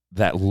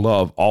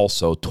love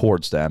also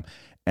towards them.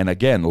 And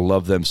again,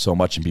 love them so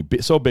much and be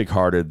so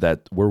big-hearted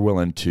that we're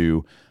willing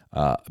to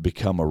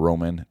become a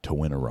Roman to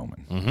win a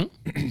Roman.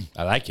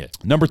 I like it.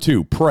 Number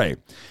 2, pray.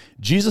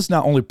 Jesus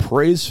not only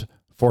prays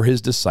for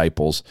his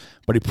disciples,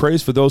 but he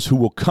prays for those who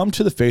will come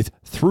to the faith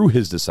through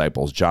his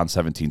disciples, John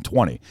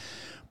 17:20.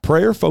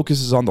 Prayer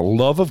focuses on the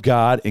love of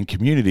God in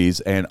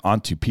communities and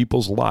onto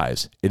people's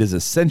lives. It is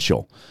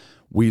essential.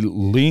 We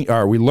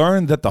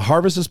learn that the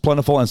harvest is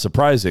plentiful, and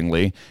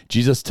surprisingly,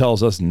 Jesus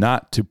tells us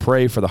not to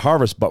pray for the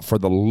harvest, but for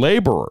the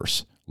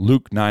laborers.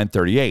 Luke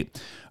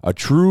 9:38. A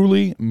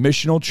truly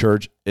missional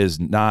church is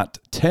not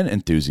 10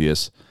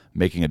 enthusiasts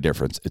making a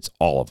difference. It's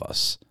all of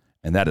us.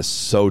 And that is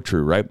so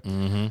true, right?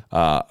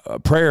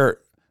 Prayer,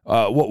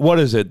 what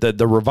is it?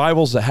 The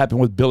revivals that happen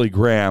with Billy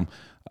Graham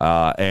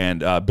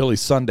and Billy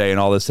Sunday and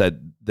all this, that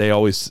they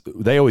always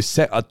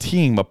set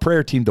a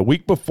prayer team the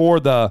week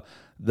before the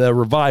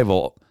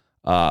revival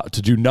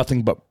to do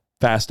nothing but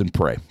fast and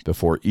pray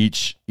before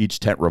each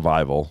tent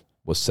revival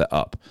was set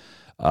up.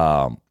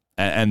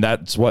 And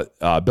that's what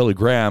Billy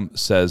Graham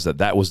says,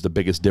 that was the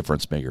biggest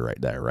difference maker right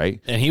there, right?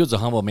 And he was a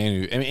humble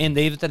man. And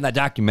they even said in that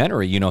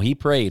documentary, he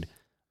prayed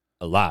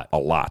a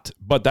lot.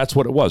 But that's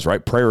what it was,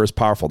 right? Prayer is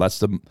powerful. That's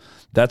the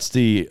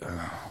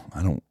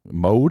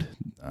mode.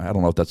 I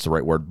don't know if that's the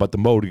right word, but the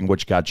mode in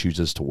which God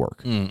chooses to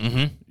work,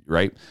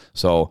 right?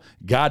 So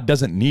God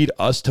doesn't need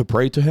us to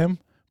pray to him,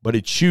 but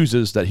he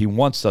chooses that he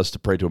wants us to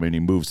pray to him, and he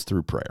moves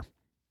through prayer.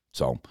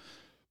 So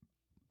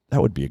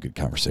that would be a good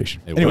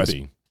conversation. Anyways, would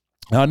be.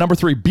 Number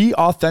 3, be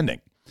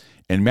authentic.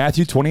 In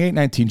Matthew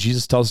 28:19,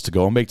 Jesus tells us to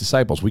go and make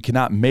disciples. We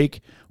cannot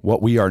make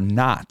what we are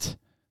not.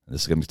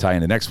 This is going to tie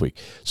into next week.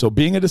 So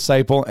being a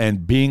disciple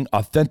and being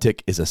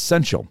authentic is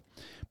essential,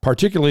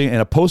 particularly in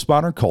a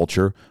postmodern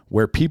culture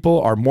where people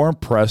are more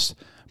impressed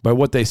by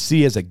what they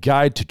see as a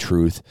guide to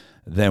truth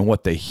than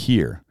what they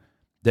hear.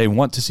 They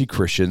want to see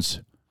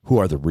Christians who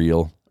are the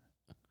real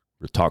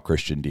Talk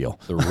Christian deal.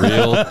 The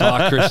real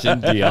Talk Christian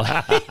deal. All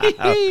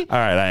right,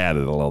 I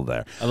added a little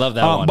there. I love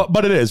that one.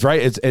 But it is,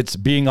 right? It's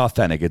being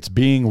authentic. It's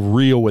being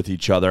real with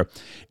each other.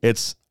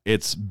 It's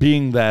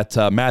being that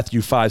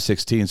Matthew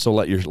 5:16, so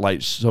let your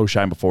light so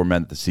shine before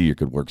men that they see your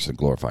good works and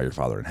glorify your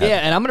Father in heaven. Yeah,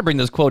 and I'm going to bring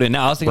this quote in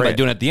now. I was thinking about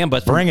doing it at the end,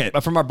 but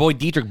from our boy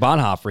Dietrich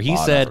Bonhoeffer. He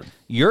said,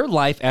 your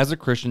life as a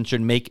Christian should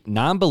make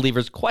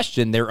non-believers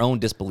question their own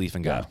disbelief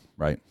in God. Yeah,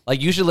 right.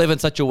 Like, you should live in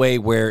such a way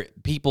where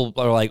people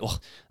are like, oh,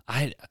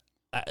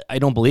 I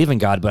don't believe in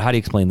God, but how do you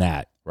explain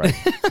that? Right.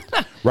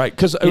 Right.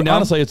 Because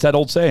honestly, it's that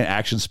old saying,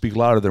 actions speak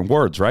louder than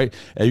words, right?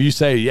 If you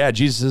say, yeah,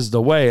 Jesus is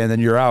the way, and then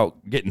you're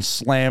out getting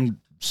slammed,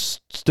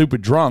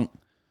 stupid drunk,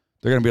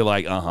 they're going to be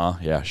like,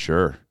 yeah,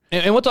 sure.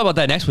 And we'll talk about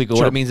that next week,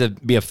 what it means to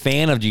be a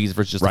fan of Jesus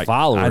versus just a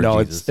follower I know,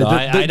 of Jesus.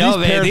 I know,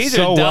 man. These are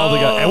so well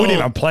together. And we didn't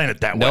even plan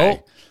it that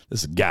way.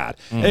 This is God.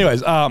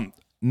 Anyways,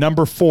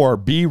 number 4,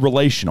 be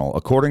relational.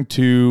 According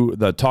to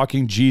the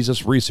Talking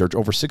Jesus research,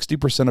 over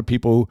 60% of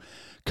people who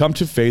come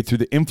to faith through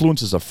the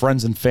influences of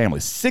friends and family.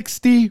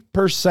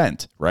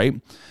 60%,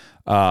 right?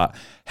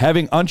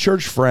 Having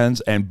unchurched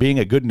friends and being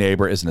a good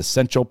neighbor is an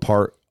essential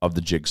part of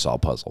the jigsaw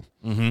puzzle.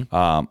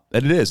 And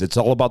it is. It's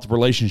all about the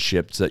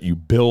relationships that you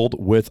build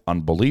with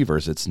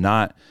unbelievers. It's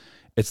not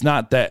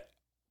that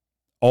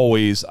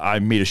always I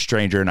meet a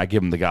stranger and I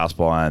give them the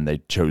gospel and they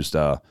chose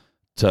to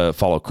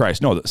follow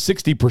Christ. No,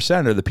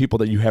 60% are the people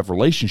that you have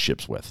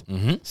relationships with.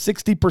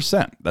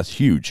 60%. That's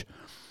huge.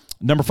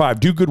 Number 5,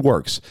 do good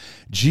works.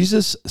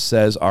 Jesus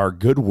says our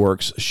good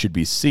works should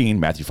be seen,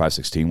 Matthew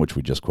 5:16, which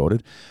we just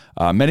quoted.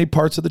 Many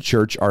parts of the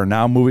church are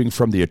now moving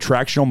from the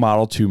attractional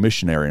model to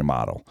missionary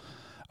model.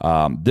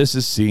 This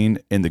is seen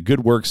in the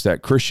good works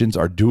that Christians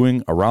are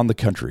doing around the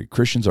country.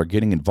 Christians are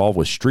getting involved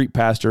with street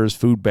pastors,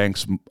 food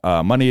banks,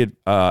 money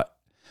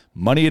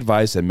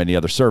advice, and many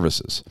other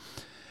services.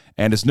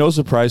 And it's no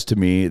surprise to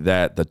me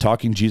that the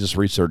Talking Jesus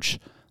research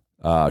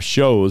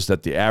shows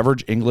that the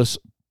average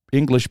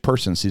English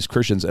person sees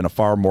Christians in a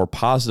far more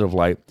positive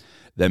light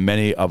than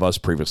many of us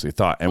previously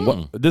thought. And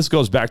what this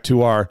goes back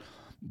to our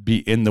be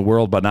in the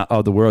world, but not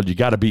of the world. You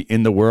got to be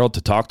in the world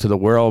to talk to the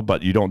world,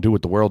 but you don't do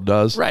what the world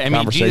does. Right. I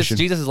mean,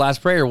 Jesus'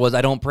 last prayer was,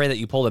 I don't pray that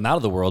you pull them out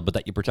of the world, but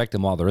that you protect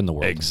them while they're in the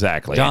world.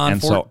 Exactly. John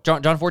 14?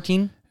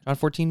 John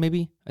 14,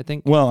 maybe, I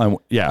think.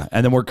 Well, yeah.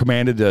 And then we're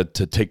commanded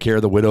to take care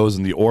of the widows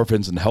and the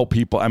orphans and help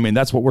people. I mean,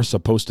 that's what we're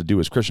supposed to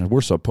do as Christians.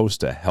 We're supposed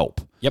to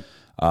help. Yep.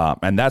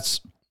 And that's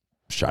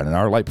shining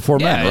our light before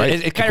men,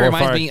 right? It kind of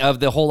reminds me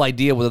of the whole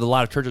idea where a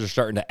lot of churches are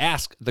starting to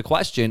ask the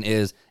question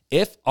is,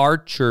 if our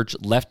church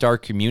left our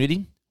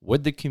community,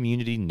 would the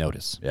community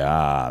notice?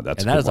 Yeah, that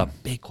is a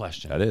big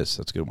question. That's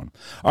a good one.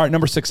 All right,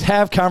 number 6,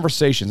 have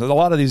conversations. A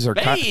lot of these are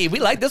we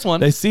like this one.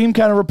 They seem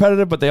kind of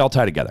repetitive, but they all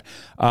tie together.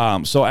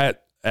 So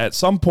at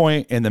some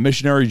point in the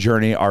missionary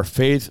journey, our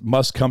faith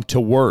must come to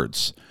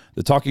words.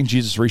 The Talking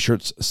Jesus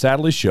research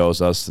sadly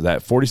shows us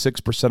that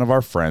 46% of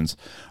our friends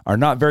are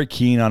not very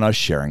keen on us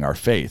sharing our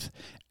faith,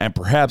 and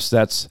perhaps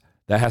that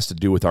has to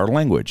do with our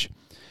language.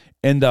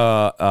 In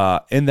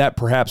that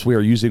perhaps we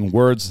are using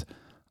words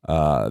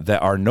that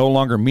are no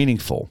longer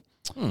meaningful.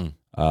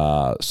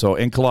 So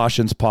in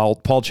Colossians,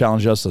 Paul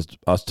challenged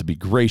us to be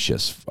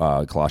gracious,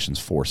 Colossians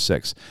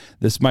 4:6.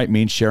 This might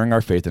mean sharing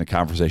our faith in a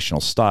conversational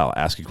style,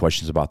 asking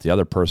questions about the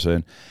other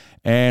person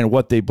and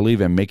what they believe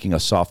in, making a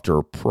softer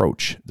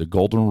approach. The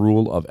golden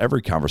rule of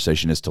every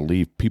conversation is to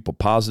leave people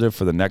positive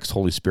for the next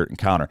Holy Spirit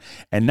encounter,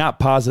 and not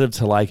positive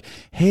to like,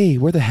 hey,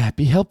 we're the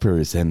happy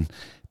helpers and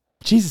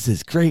Jesus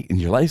is great and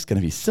your life's going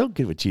to be so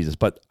good with Jesus.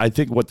 But I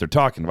think what they're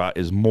talking about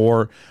is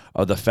more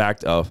of the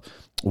fact of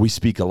we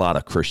speak a lot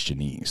of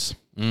Christianese.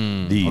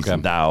 These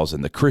and thous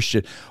and the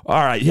Christian.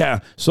 All right, yeah.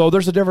 So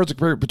there's a difference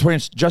between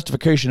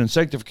justification and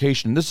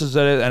sanctification. This is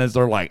it. And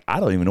they're like, I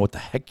don't even know what the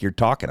heck you're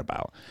talking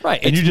about. Right.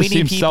 And you just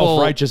seem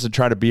self-righteous and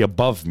try to be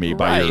above me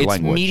by your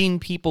language. It's meeting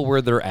people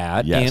where they're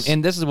at. Yes.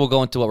 And this is, we'll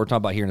go into what we're talking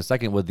about here in a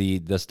second with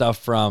the stuff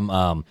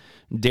from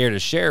Dare to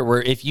Share,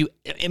 where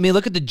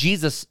look at the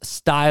Jesus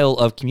style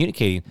of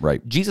communicating.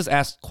 Right. Jesus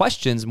asked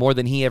questions more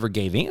than he ever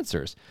gave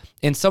answers.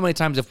 And so many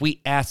times, if we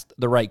ask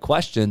the right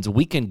questions,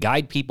 we can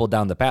guide people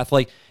down the path.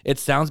 Like, it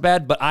sounds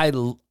bad, but I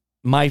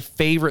my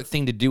favorite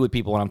thing to do with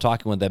people when I'm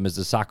talking with them is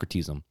the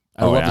Socratesism.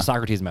 I love the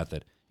Socrates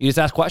method. You just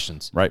ask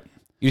questions. Right.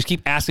 You just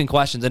keep asking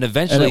questions, and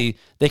eventually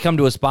they come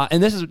to a spot.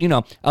 And this is,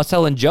 I was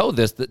telling Joe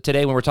this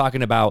today when we're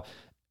talking about,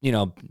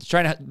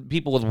 trying to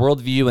people with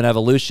worldview and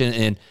evolution.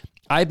 And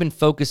I've been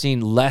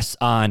focusing less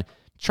on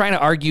trying to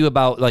argue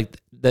about like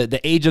the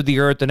age of the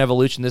earth and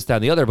evolution, this, that,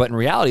 and the other. But in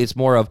reality, it's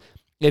more of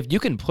if you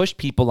can push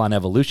people on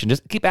evolution,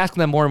 just keep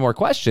asking them more and more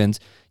questions,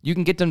 you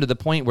can get them to the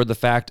point where the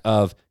fact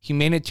of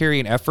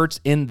humanitarian efforts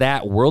in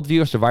that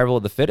worldview of survival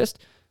of the fittest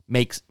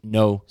makes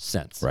no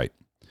sense. Right.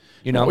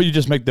 Well, you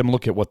just make them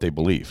look at what they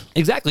believe.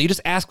 Exactly. You just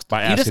ask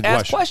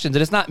questions,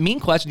 and it's not mean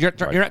questions. You're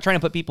not trying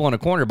to put people in a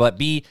corner, but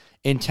be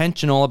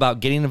intentional about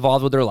getting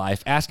involved with their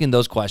life, asking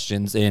those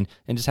questions, and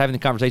just having the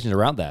conversations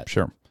around that.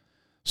 Sure.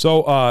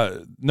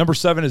 So number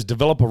 7 is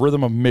develop a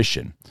rhythm of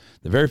mission.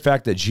 The very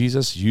fact that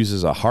Jesus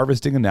uses a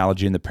harvesting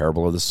analogy in the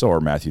parable of the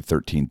sower, Matthew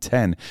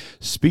 13:10,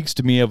 speaks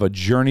to me of a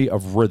journey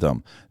of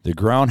rhythm. The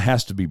ground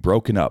has to be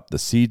broken up. The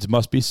seeds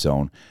must be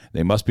sown.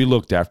 They must be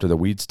looked after, the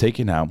weeds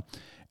taken out.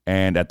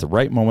 And at the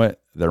right moment,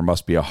 there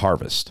must be a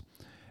harvest.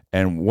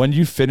 And when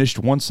you've finished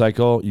one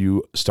cycle,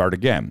 you start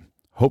again.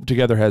 Hope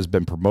Together has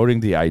been promoting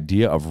the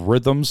idea of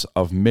rhythms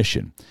of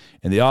mission.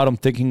 In the autumn,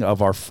 thinking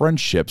of our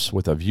friendships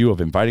with a view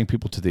of inviting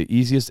people to the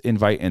easiest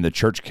invite in the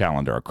church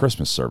calendar, our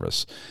Christmas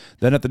service.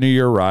 Then at the New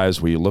Year arrives,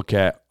 we look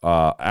at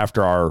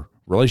after our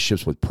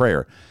relationships with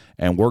prayer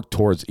and work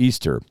towards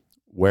Easter,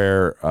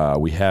 where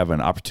we have an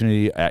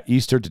opportunity at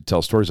Easter to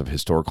tell stories of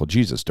historical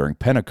Jesus. During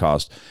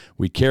Pentecost,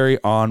 we carry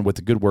on with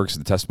the good works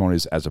and the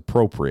testimonies as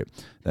appropriate.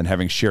 Then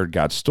having shared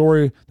God's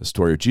story, the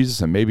story of Jesus,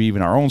 and maybe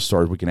even our own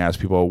stories, we can ask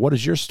people, what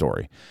is your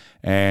story?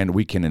 And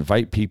we can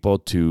invite people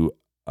to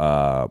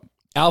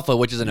Alpha,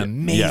 which is an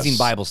amazing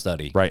Bible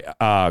study. Right.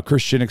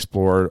 Christian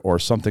Explorer or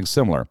something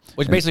similar.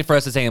 Which basically for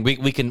us is saying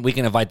we can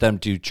invite them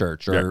to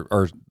church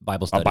or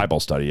Bible study. A Bible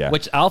study, yeah.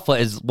 Which Alpha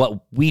is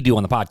what we do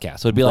on the podcast.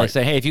 So it'd be like,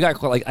 say, hey, if you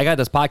got, I got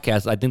this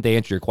podcast, I think they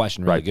answer your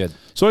question really good.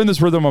 So in this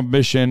rhythm of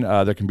mission,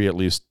 there can be at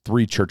least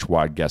 3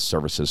 church-wide guest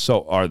services.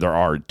 There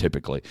are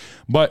typically.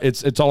 But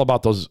it's all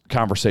about those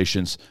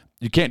conversations.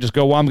 You can't just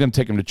go, well, I'm going to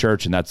take them to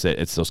church and that's it.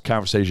 It's those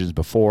conversations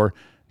before,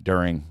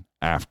 during,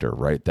 after,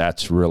 right?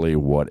 That's really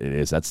what it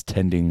is. That's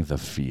tending the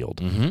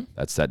field. Mm-hmm.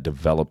 That's that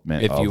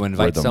development. If you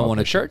invite someone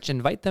to church,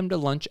 invite them to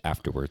lunch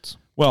afterwards.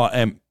 Well,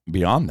 and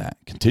beyond that,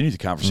 continue the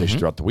conversation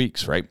throughout the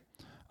weeks, right?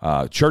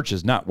 Church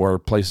is not where a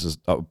place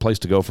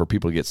to go for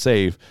people to get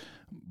saved,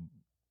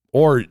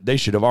 or they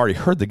should have already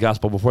heard the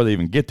gospel before they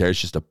even get there.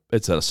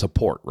 It's a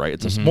support, right?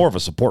 It's more of a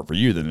support for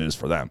you than it is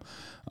for them.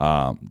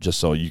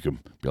 Just so you can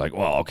be like,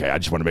 well, okay, I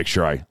just want to make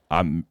sure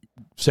I'm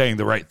saying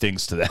the right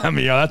things to them.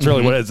 That's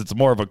really what it is. It's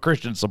more of a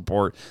Christian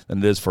support than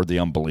it is for the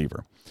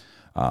unbeliever.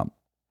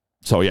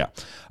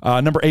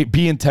 Number 8,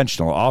 be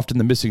intentional. Often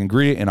the missing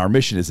ingredient in our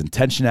mission is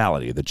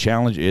intentionality. The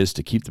challenge is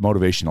to keep the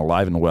motivation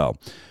alive and well.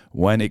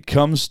 When it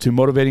comes to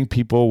motivating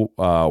people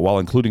while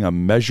including a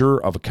measure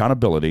of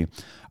accountability,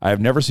 I have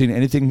never seen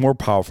anything more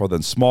powerful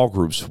than small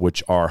groups,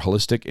 which are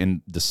holistic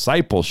in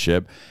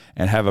discipleship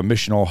and have a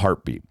missional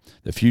heartbeat.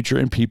 The future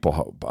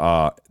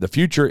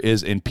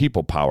is in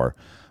people power,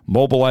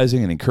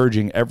 mobilizing and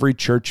encouraging every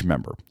church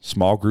member.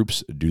 Small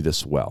groups do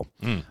this well.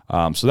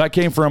 So that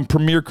came from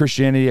Premier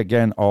Christianity.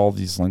 Again, all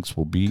these links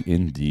will be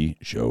in the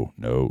show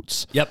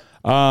notes. Yep.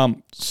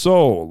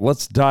 So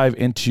let's dive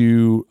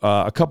into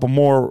a couple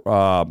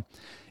more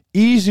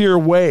easier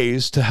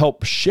ways to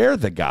help share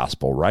the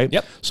gospel, right?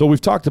 Yep. So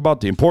we've talked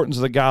about the importance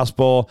of the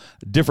gospel,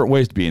 different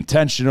ways to be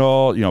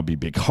intentional, be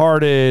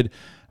big-hearted.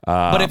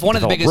 But if one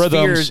of the biggest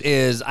fears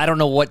is, I don't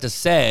know what to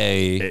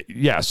say.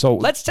 So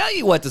let's tell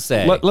you what to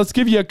say. Let's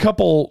give you a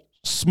couple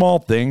small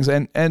things,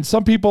 and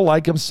some people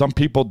like them, some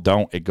people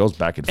don't. It goes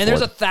back and forth. And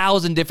there's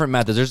 1,000 different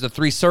methods. There's the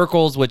 3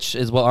 circles, which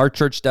is what our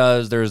church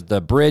does. There's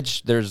the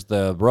bridge. There's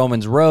the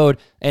Romans road.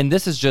 And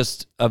this is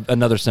just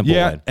another simple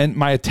way. And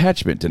my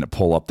attachment didn't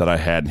pull up that I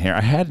had in here.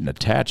 I had an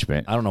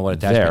attachment. I don't know what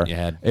attachment you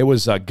had. It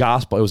was a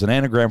gospel. It was an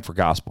anagram for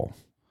gospel.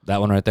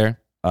 That one right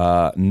there?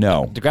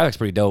 No. The graphic's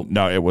pretty dope.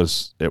 No, it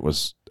was.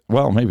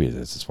 Well, maybe it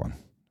is this one.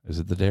 Is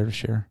it the Dare to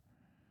Share?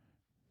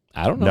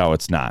 I don't know. No,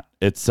 it's not.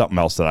 It's something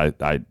else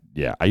that I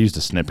used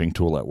a snipping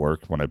tool at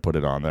work when I put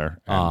it on there.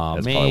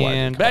 Oh,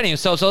 man. But anyway,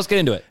 so let's get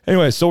into it.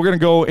 Anyway, so we're going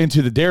to go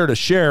into the Dare to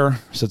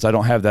Share, since I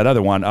don't have that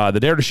other one. The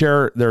Dare to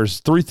Share, there's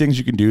 3 things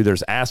you can do.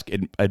 There's ask,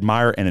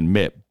 admire, and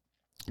admit.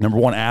 Number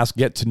 1, ask,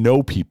 get to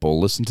know people,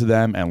 listen to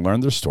them, and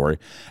learn their story.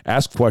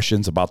 Ask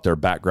questions about their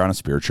background and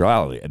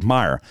spirituality.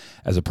 Admire.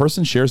 As a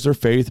person shares their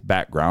faith,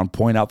 background,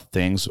 point out the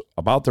things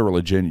about their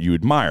religion you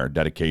admire,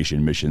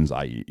 dedication, missions,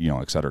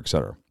 et cetera, et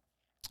cetera.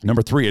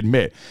 Number 3,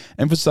 admit.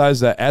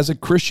 Emphasize that as a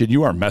Christian,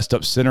 you are a messed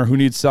up sinner who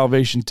needs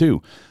salvation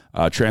too.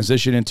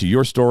 Transition into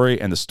your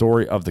story and the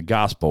story of the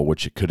gospel,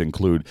 which could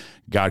include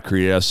God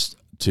created us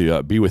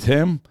to be with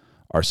him.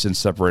 Our sins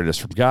separated us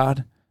from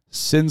God.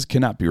 Sins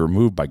cannot be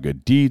removed by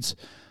good deeds.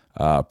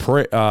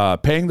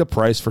 Paying the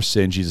price for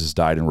sin, Jesus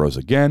died and rose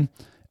again.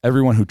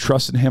 Everyone who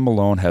trusts in him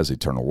alone has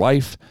eternal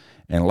life.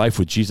 and life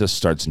with Jesus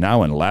starts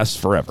now and lasts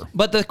forever.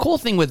 But the cool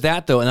thing with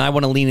that, though, and I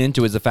want to lean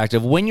into, is the fact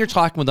of when you're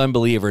talking with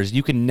unbelievers,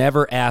 you can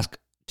never ask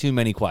too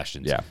many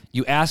questions. Yeah.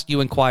 You ask, you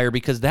inquire,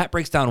 because that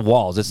breaks down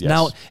walls. It's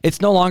Yes. it's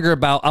no longer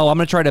about, I'm going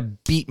to try to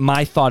beat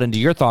my thought into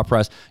your thought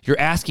process. You're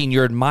asking,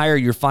 you admire,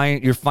 you're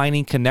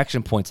finding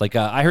connection points. Like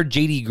I heard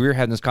J.D. Greer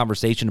having this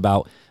conversation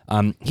about,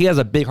 he has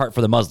a big heart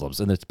for the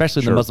Muslims, and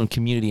especially the Muslim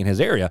community in his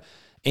area.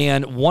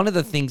 And one of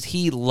the things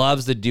he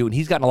loves to do, and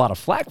he's gotten a lot of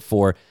flack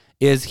for,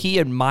 is he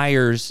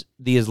admires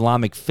the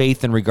Islamic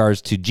faith in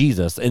regards to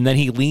Jesus. And then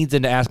he leans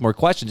in to ask more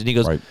questions, and he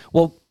goes,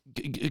 well,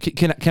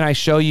 can I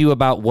show you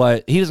about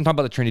what he doesn't talk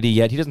about the Trinity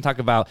yet? He doesn't talk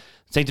about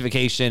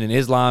sanctification and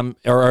Islam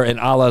or and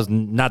Allah's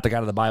not the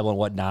God of the Bible and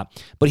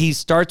whatnot. But he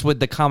starts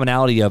with the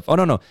commonality of,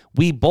 no,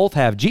 we both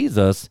have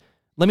Jesus.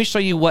 Let me show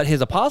you what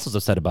his apostles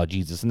have said about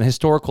Jesus and the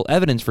historical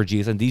evidence for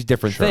Jesus and these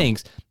different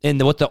things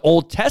and what the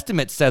Old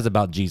Testament says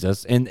about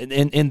Jesus and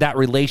in that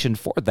relation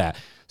for that.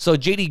 So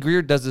J.D.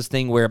 Greer does this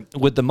thing where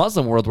with the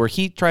Muslim world where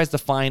he tries to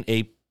find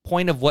a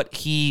point of what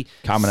a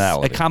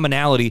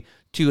commonality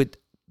to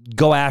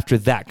go after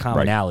that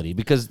commonality,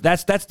 because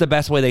that's the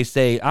best way, they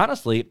say,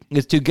 honestly,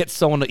 is to get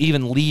someone to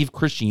even leave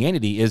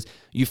Christianity, is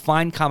you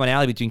find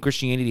commonality between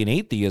Christianity and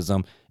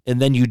atheism,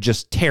 and then you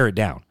just tear it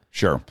down.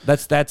 Sure.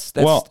 That's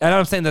well, and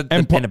I'm saying that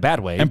in a bad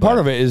way. And part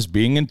of it is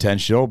being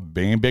intentional,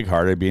 being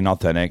big-hearted, being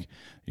authentic,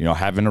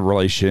 having a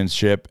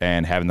relationship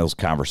and having those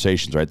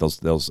conversations, right? Those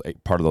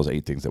part of those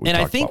 8 things that we talked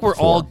about. And I think we're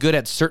all good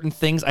at certain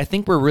things. I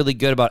think we're really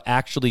good about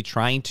actually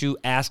trying to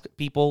ask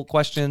people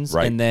questions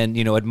and then,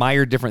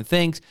 admire different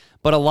things.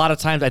 But a lot of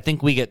times I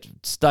think we get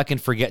stuck and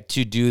forget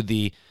to do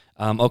the,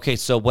 okay,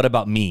 so what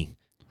about me?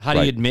 How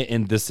do you admit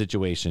in this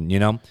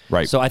situation,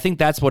 Right. So I think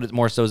that's what it's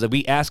more so, is that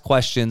we ask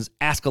questions,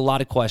 ask a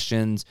lot of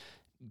questions,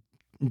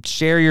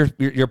 share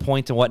your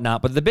points and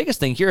whatnot. But the biggest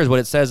thing here is what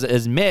it says,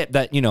 admit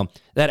that,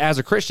 that as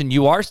a Christian,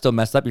 you are still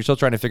messed up. You're still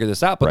trying to figure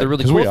this out. But the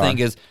really cool thing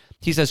is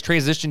he says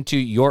transition to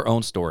your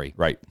own story.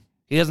 Right.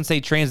 He doesn't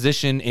say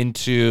transition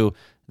into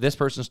this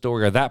person's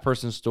story or that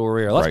person's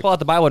story, or let's pull out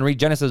the Bible and read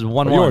Genesis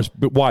 1:1. Yours,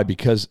 but why?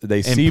 Because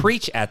they see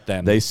preach at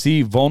them. They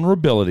see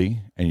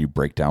vulnerability, and you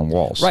break down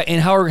walls. Right.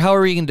 And how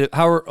are we going to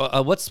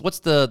what's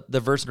the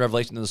verse in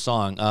Revelation in the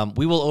song?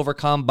 We will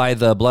overcome by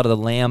the blood of the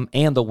Lamb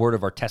and the word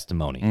of our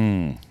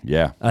testimony.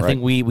 Yeah. I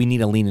think we need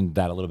to lean into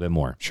that a little bit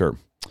more. Sure.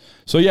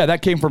 So yeah,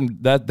 that came from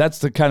that. That's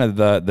the kind of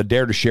the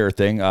dare to share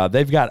thing.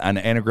 They've got an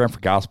anagram for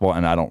gospel,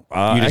 and I don't.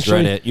 You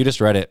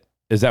just read it.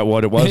 Is that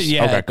what it was?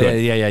 Yeah. Okay,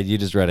 good. Yeah. You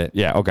just read it.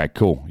 Yeah. Okay.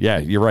 Cool. Yeah,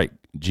 you're right.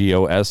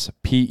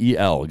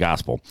 GOSPEL,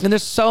 gospel. And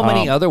there's so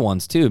many other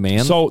ones too,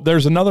 man. So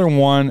there's another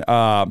one.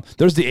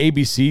 There's the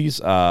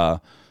ABCs.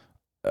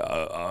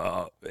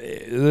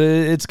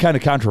 It's kind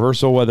of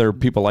controversial whether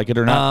people like it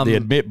or not. They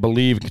admit,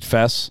 believe,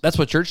 confess. That's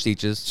what church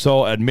teaches.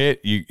 So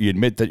you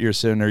admit that you're a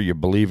sinner. You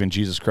believe in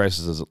Jesus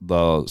Christ as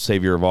the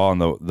Savior of all and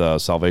the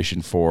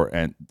salvation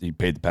and He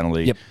paid the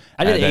penalty. Yep,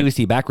 I did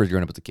ABC backwards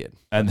growing up as a kid.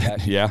 And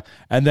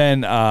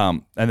then,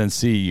 and then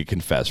C, you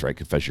confess, right?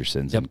 Confess your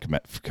sins and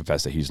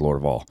confess that He's Lord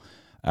of all.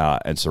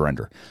 And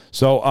surrender.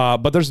 So,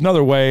 but there's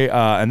another way,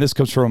 and this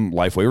comes from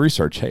Lifeway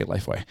Research. Hey,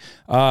 Lifeway.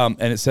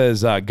 And it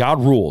says,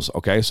 God rules.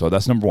 Okay, so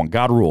that's number one.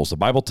 God rules. The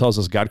Bible tells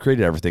us God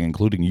created everything,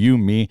 including you,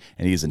 me,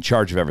 and He's in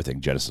charge of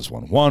everything. Genesis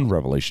 1:1,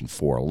 Revelation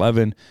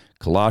 4:11,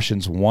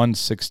 Colossians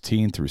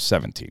 1:16 through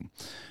 17.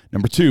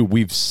 Number two,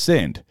 we've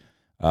sinned.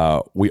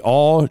 We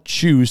all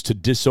choose to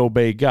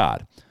disobey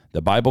God.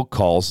 The Bible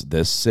calls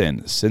this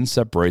sin. Sin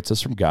separates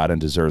us from God and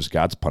deserves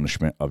God's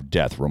punishment of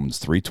death. Romans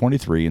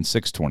 3:23 and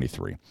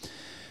 6:23.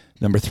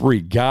 Number three,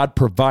 God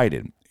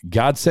provided.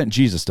 God sent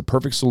Jesus, the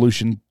perfect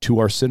solution to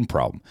our sin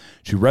problem,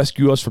 to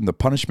rescue us from the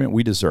punishment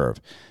we deserve.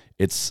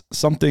 It's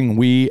something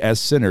we as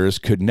sinners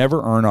could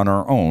never earn on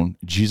our own.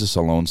 Jesus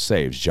alone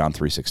saves. John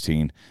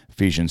 3:16,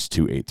 Ephesians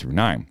 2:8 through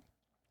 9.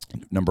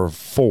 Number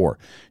four,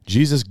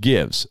 Jesus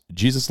gives.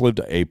 Jesus lived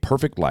a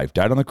perfect life,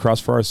 died on the cross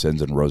for our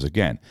sins, and rose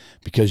again.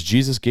 Because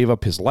Jesus gave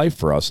up His life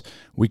for us,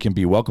 we can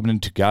be welcomed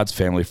into God's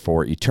family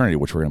for eternity,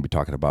 which we're going to be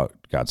talking about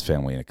God's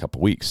family in a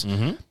couple weeks.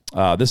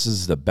 This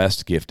is the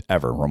best gift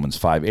ever. Romans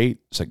 5:8,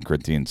 2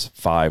 Corinthians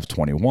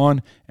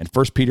 5:21, and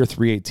 1 Peter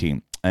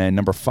 3:18. And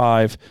number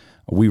five,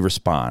 we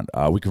respond.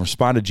 We can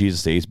respond to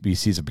Jesus. The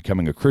ABCs of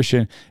becoming a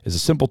Christian is a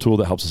simple tool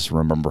that helps us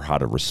remember how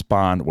to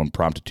respond when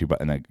prompted to.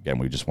 And again,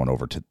 we just went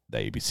over to the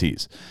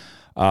ABCs.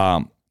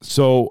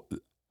 So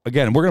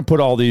again, we're going to put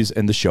all these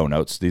in the show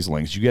notes, these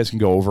links. You guys can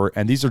go over,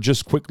 and these are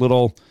just quick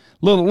little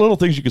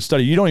things you can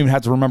study. You don't even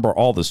have to remember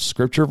all the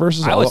scripture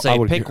verses. I would say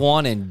pick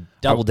one and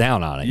double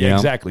down on it. Yeah,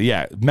 exactly.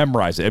 Yeah,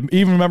 memorize it.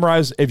 Even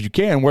memorize, if you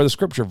can, where the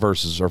scripture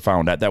verses are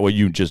found at. That way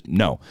you just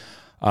know.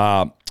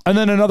 And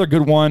then another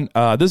good one.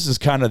 This is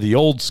kind of the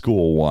old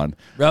school one.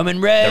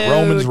 Roman Road. The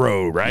Romans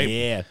Road, right?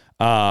 Yeah.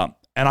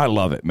 And I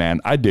love it,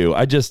 man. I do.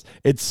 This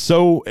is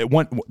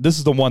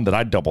the one that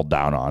I doubled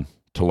down on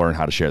to learn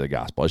how to share the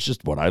gospel. It's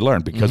just what I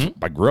learned because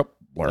I grew up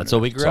learning. That's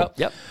what we grew up.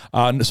 Yep.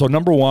 So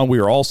number one, we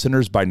are all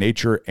sinners by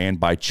nature and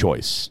by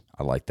choice.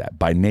 I like that.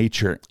 By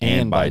nature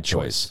and by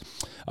choice.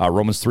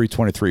 Romans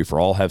 3:23, for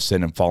all have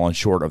sinned and fallen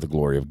short of the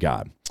glory of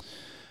God.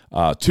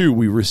 2,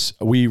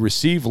 we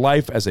receive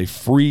life as a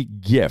free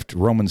gift.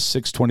 Romans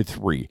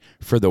 6:23.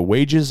 For the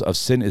wages of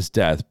sin is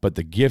death, but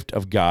the gift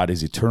of God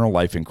is eternal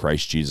life in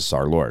Christ Jesus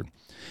our Lord.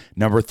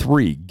 Number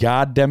 3,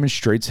 God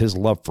demonstrates his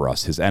love for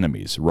us, his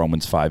enemies.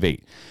 Romans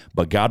 5:8.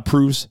 But God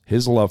proves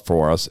his love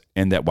for us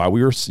in that while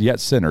we were yet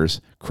sinners,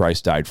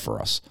 Christ died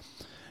for us.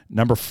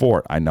 Number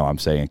 4, I know I'm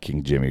saying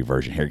King Jimmy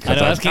version here. I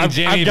know, that's King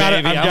Jimmy, I've got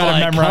baby. I've I'm got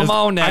like, to memorize. come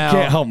on now. I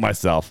can't help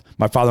myself.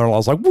 My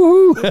father-in-law's like,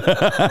 woo!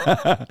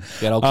 Got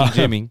old King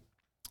Jimmy.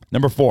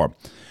 Number 4,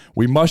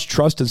 we must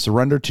trust and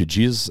surrender to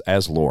Jesus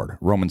as Lord.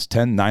 Romans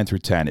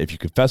 10:9-10. If you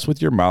confess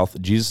with your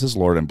mouth Jesus is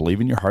Lord and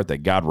believe in your heart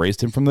that God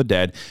raised him from the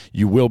dead,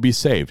 you will be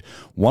saved.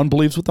 One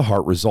believes with the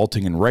heart,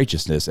 resulting in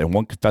righteousness, and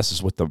one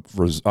confesses with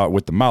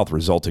the mouth,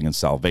 resulting in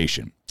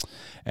salvation.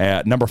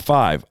 Number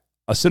 5,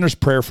 a sinner's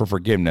prayer for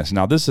forgiveness.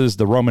 Now, this is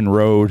the Roman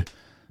road,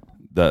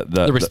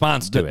 the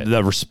response to it.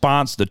 The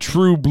response, the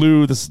true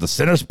blue. This is the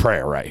sinner's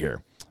prayer right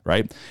here,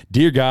 right?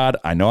 Dear God,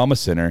 I know I'm a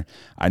sinner.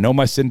 I know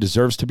my sin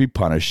deserves to be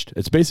punished.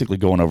 It's basically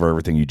going over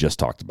everything you just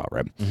talked about,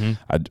 right?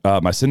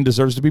 Mm-hmm. My sin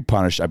deserves to be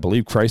punished. I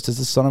believe Christ is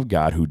the Son of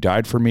God who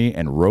died for me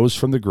and rose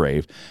from the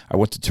grave. I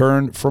want to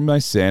turn from my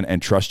sin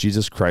and trust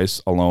Jesus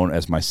Christ alone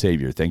as my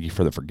Savior. Thank you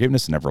for the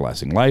forgiveness and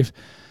everlasting life.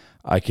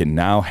 I can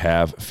now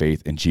have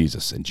faith in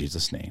Jesus. In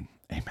Jesus' name,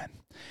 amen.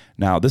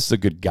 Now, this is a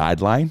good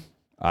guideline.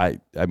 I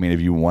mean, if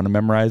you want to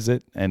memorize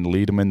it and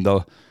lead them in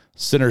the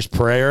sinner's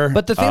prayer.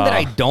 But the thing that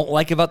I don't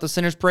like about the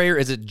sinner's prayer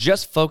is it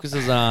just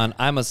focuses on,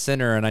 I'm a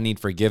sinner and I need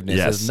forgiveness.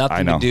 Yes, It has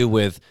nothing to do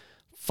with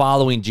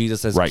following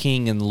Jesus as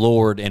King and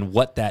Lord and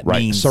what that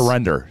means.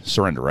 Surrender,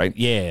 right?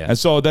 Yeah. And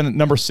so then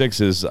number 6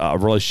 is a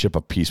relationship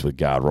of peace with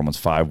God. Romans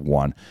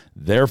 5:1.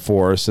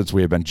 Therefore, since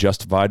we have been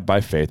justified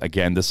by faith,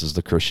 again, this is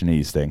the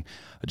Christianese thing,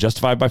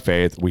 justified by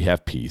faith, we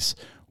have peace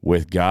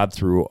with God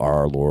through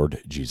our Lord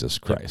Jesus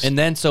Christ. And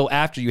then so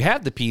after you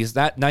have the peace,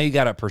 that now you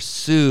got to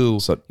pursue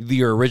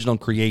your original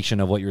creation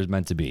of what you're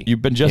meant to be.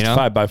 You've been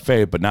justified by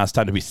faith, but now it's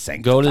time to be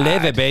sanctified. Go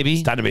live it, baby.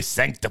 It's time to be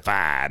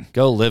sanctified.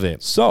 Go live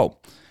it. So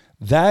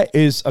that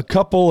is a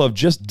couple of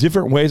just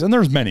different ways, and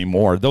there's many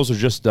more. Those are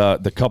just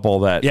the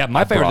couple that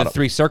my favorite are the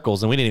 3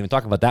 circles, and we didn't even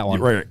talk about that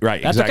one. Right,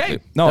 That's exactly.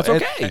 okay. No, that's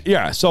okay.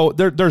 Yeah, so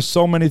there's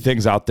so many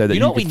things out there that you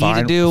know you what we can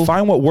find. need to do?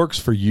 Find what works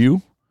for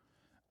you.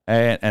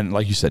 And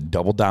like you said,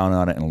 double down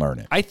on it and learn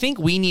it. I think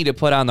we need to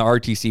put on the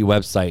RTC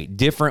website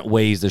different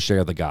ways to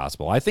share the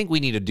gospel. I think we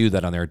need to do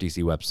that on the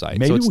RTC website.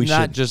 Maybe so it's we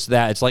not should. just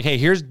that. It's like, hey,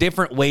 here's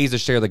different ways to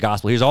share the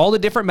gospel. Here's all the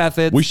different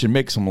methods. We should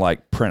make some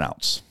like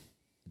printouts.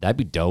 That'd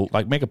be dope.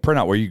 Like make a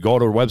printout where you go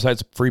to a website,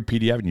 it's a free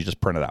PDF, and you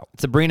just print it out.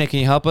 Sabrina, can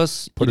you help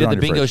us? Put you it did on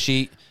the your bingo fridge.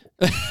 sheet.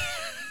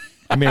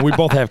 I mean, we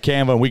both have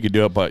Canva and we could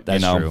do it, but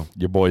That's true.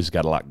 your boy's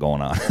got a lot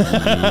going on.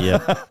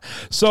 Yep.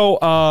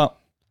 So,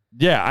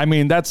 yeah, I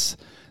mean, that's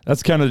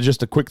kind of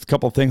just a quick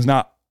couple of things.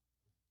 Now,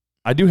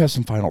 I do have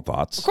some final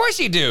thoughts. Of course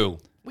you do.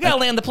 We got to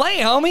land the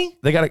plane, homie.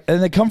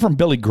 And they come from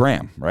Billy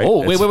Graham, right?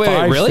 Oh, wait,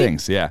 5 really?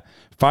 things, yeah.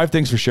 5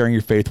 things for sharing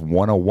your faith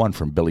 101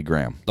 from Billy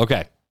Graham.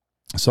 Okay.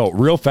 So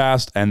real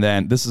fast, and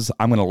then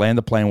I'm going to land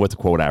the plane with the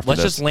quote after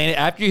Let's this. just land it.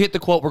 After you hit the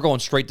quote, we're going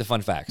straight to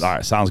fun facts. All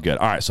right, sounds good.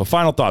 All right, so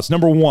final thoughts.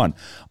 Number 1,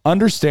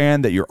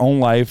 understand that your own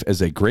life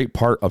is a great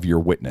part of your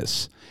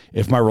witness.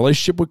 If my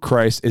relationship with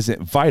Christ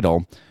isn't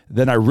vital,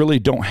 then I really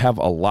don't have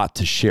a lot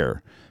to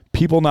share.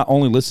 People not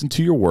only listen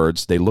to your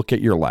words, they look at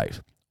your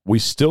life. We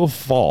still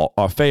fail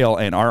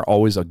and aren't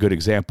always a good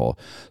example.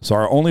 So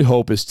our only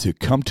hope is to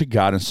come to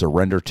God and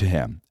surrender to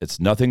him.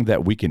 It's nothing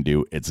that we can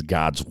do. It's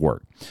God's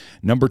work.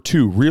 Number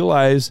 2,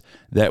 realize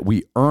that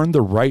we earn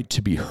the right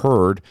to be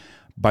heard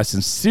by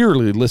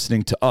sincerely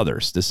listening to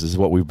others. This is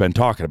what we've been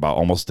talking about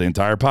almost the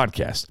entire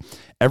podcast.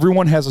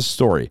 Everyone has a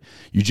story.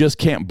 You just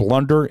can't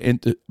blunder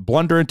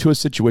into a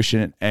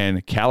situation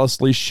and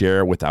callously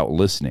share without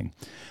listening.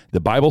 The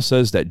Bible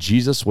says that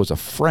Jesus was a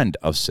friend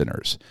of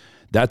sinners.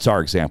 That's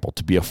our example,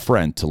 to be a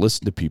friend, to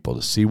listen to people,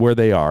 to see where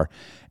they are,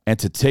 and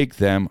to take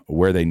them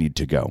where they need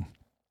to go.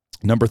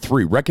 Number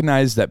 3,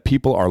 recognize that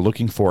people are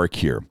looking for a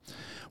cure.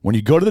 When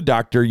you go to the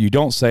doctor, you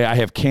don't say, I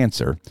have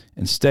cancer.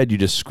 Instead, you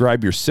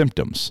describe your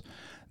symptoms.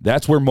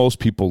 That's where most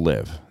people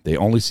live. They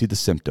only see the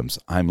symptoms.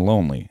 I'm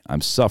lonely.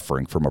 I'm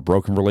suffering from a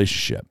broken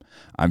relationship.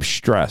 I'm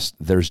stressed.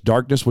 There's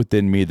darkness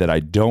within me that I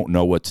don't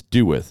know what to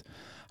do with.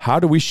 How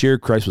do we share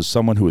Christ with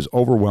someone who is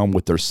overwhelmed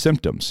with their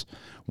symptoms?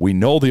 We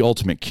know the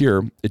ultimate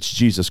cure. It's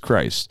Jesus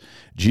Christ.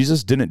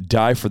 Jesus didn't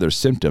die for their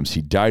symptoms.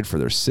 He died for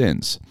their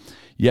sins.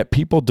 Yet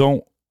people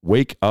don't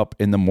wake up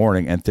in the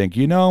morning and think,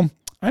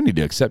 I need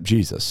to accept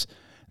Jesus.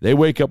 They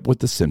wake up with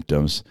the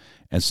symptoms.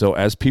 And so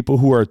as people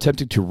who are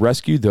attempting to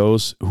rescue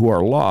those who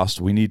are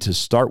lost, we need to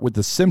start with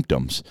the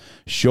symptoms,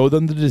 show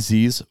them the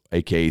disease,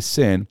 aka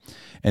sin,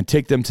 and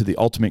take them to the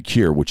ultimate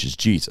cure, which is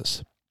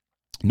Jesus.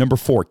 Number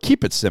 4,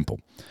 keep it simple.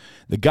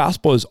 The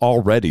gospel is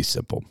already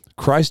simple.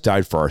 Christ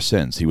died for our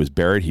sins. He was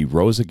buried. He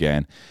rose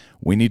again.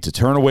 We need to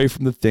turn away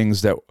from the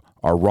things that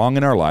are wrong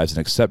in our lives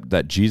and accept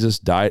that Jesus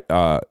died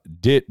on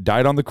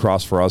the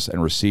cross for us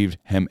and received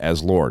him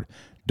as Lord.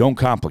 Don't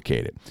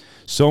complicate it.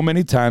 So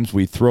many times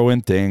we throw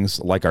in things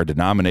like our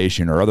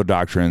denomination or other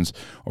doctrines,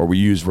 or we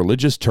use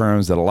religious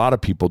terms that a lot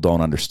of people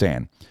don't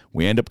understand.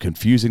 We end up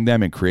confusing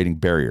them and creating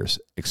barriers.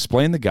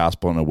 Explain the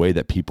gospel in a way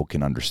that people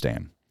can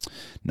understand.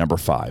 Number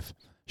 5,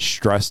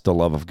 stress the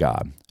love of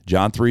God.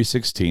 John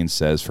 3:16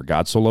 says, "For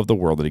God so loved the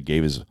world that he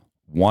gave his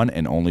one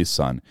and only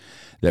Son,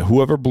 that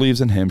whoever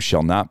believes in him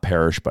shall not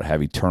perish but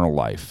have eternal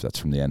life." That's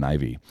from the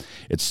NIV.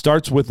 It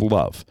starts with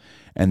love,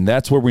 and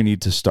that's where we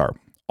need to start.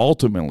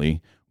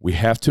 Ultimately, we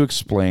have to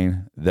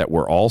explain that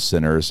we're all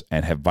sinners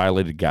and have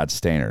violated God's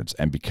standards,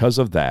 and because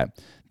of that,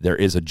 there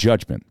is a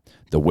judgment.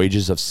 The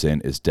wages of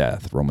sin is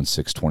death, Romans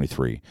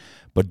 6:23.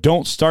 But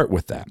don't start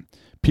with that.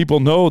 People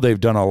know they've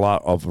done a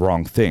lot of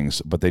wrong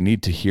things, but they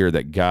need to hear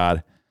that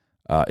God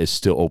is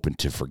still open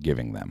to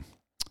forgiving them.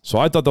 So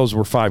I thought those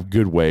were 5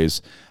 good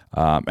ways.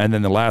 And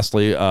then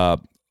lastly,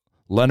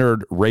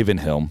 Leonard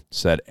Ravenhill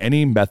said,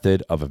 any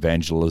method of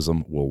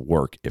evangelism will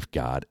work if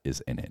God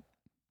is in it.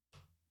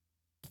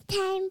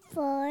 Time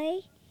for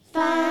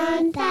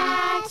Fun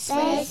Facts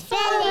with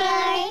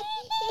Filler.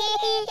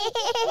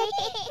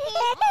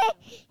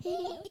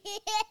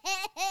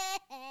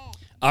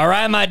 All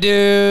right, my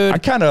dude. I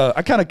kind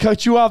of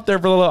cut you off there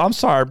for a little. I'm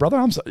sorry, brother.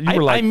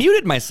 You were I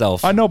muted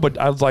myself. I know, but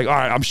I was like, all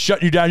right, I'm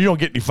shutting you down. You don't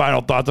get any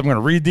final thoughts. I'm going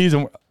to read these.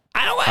 And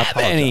I don't have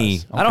any.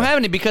 Okay. I don't have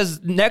any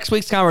because next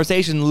week's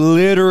conversation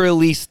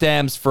literally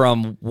stems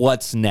from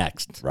what's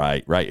next.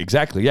 Right,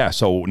 exactly. Yeah.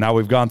 So now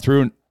we've gone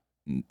through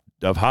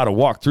of how to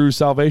walk through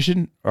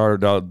salvation or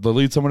to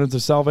lead someone into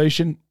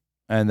salvation.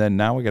 And then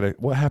now we got to,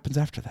 what happens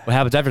after that? What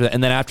happens after that?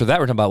 And then after that,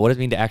 we're talking about what does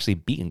it mean to actually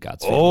be in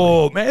God's family.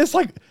 Oh, man, it's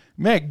like,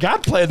 man,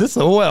 God planned this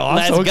so well. I'm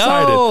Let's so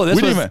excited. go.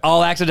 This was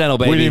all accidental,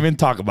 baby. We didn't even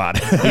talk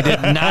about it. We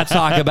did not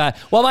talk about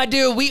it. Well, my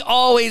dude, we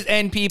always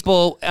end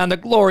people on the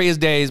glorious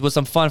days with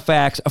some fun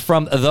facts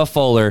from the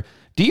Fuller.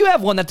 Do you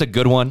have one that's a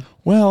good one?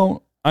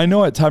 Well, I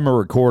know at time of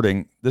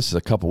recording, this is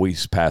a couple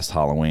weeks past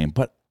Halloween,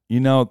 but you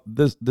know,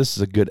 this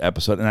is a good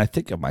episode. And I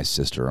think of my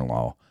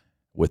sister-in-law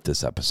with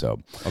this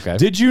episode. Okay.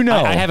 Did you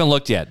know? I haven't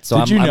looked yet, so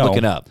I'm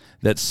looking up.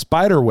 That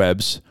spider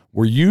webs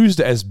were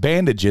used as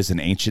bandages in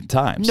ancient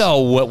times. No,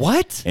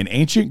 what? In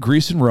ancient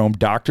Greece and Rome,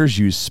 doctors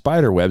used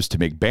spider webs to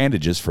make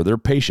bandages for their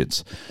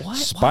patients. What?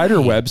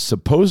 Spider Why? webs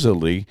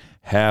supposedly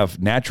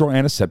have natural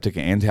antiseptic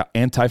and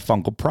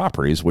antifungal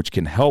properties, which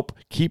can help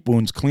keep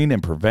wounds clean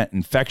and prevent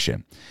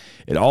infection.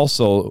 It's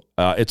also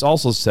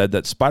said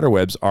that spider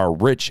webs are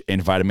rich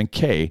in vitamin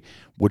K,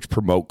 which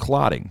promote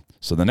clotting.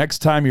 So the next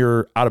time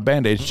you're out of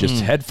Band-Aids,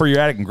 just head for your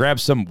attic and grab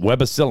some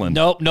Webicillin.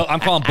 No, I'm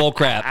calling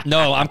bullcrap.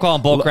 No, I'm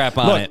calling bullcrap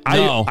on it.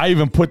 No. I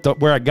even put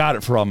where I got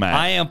it from, man.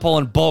 I am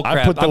pulling bullcrap.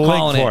 I put the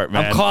link for it,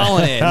 man. I'm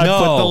calling it. I No.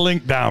 put the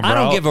link down, bro. I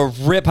don't give a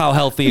rip how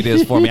healthy it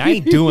is for me. I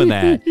ain't doing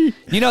that.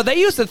 You know, they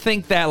used to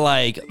think that,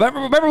 like,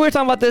 remember we were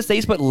talking about this? They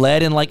used to put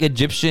lead in, like,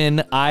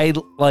 Egyptian eye,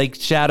 like,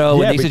 shadow,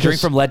 Yeah, and they used to drink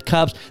because- from lead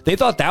cups. They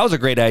thought that was a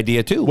great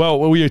idea, too. Well,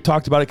 we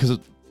talked about it because,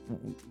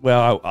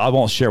 I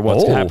won't share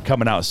what's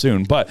coming out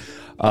soon, but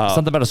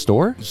Something about a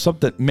store?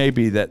 something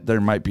maybe that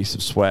there might be some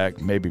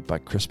swag, maybe by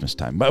Christmas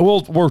time. But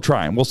we're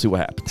trying. We'll see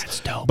what happens.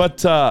 That's dope. But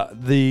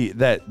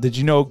did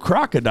you know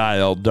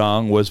crocodile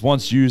dung was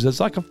once used as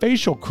like a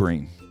facial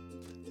cream?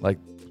 Like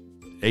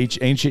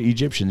ancient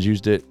Egyptians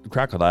used it,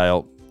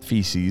 crocodile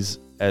feces,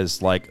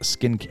 as like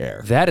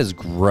skincare. That is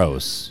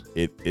gross.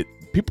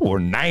 People were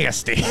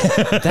nasty.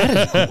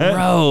 That is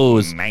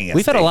gross. Nasty.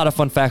 We've had a lot of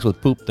fun facts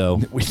with poop,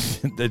 though.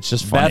 It's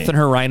just funny. Beth and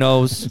her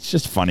rhinos. It's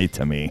just funny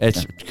to me.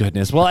 It's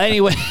goodness. Well,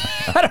 anyway,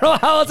 I don't know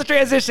how else to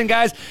transition,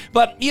 guys.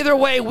 But either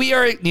way, we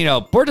are,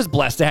 we're just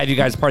blessed to have you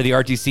guys part of the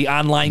RTC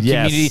online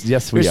community.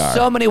 Yes, we There's are.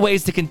 so many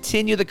ways to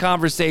continue the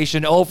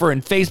conversation over in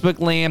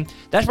Facebook land.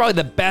 That's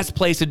probably the best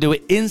place to do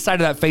it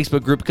inside of that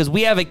Facebook group because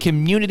we have a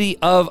community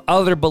of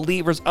other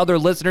believers, other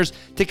listeners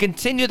to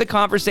continue the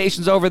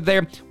conversations over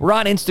there. We're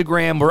on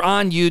Instagram. We're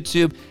on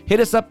YouTube. Hit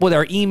us up with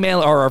our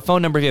email or our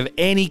phone number if you have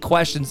any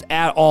questions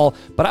at all.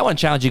 But I want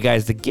to challenge you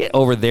guys to get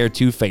over there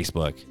to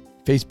Facebook.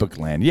 Facebook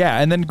land. Yeah.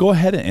 And then go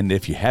ahead and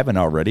if you haven't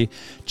already,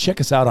 check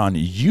us out on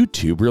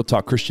YouTube, Real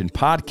Talk Christian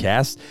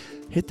Podcast.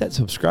 Hit that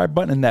subscribe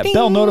button and that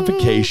bell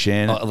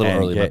notification. Oh, a little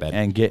early, my bad.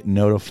 And get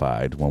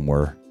notified when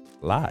we're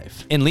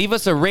live. And leave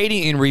us a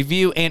rating and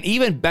review. And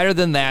even better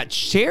than that,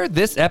 share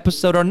this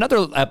episode or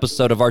another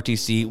episode of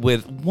RTC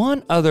with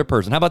one other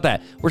person. How about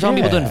that? We're telling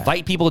people to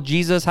invite people to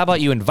Jesus. How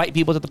about you invite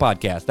people to the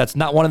podcast? That's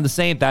not one and the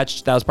same. That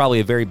was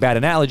probably a very bad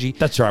analogy.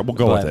 That's right. We'll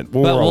go with it.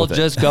 We'll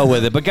just go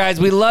with it. But guys,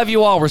 we love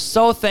you all. We're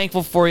so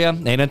thankful for you.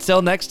 And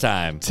until next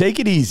time, take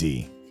it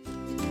easy.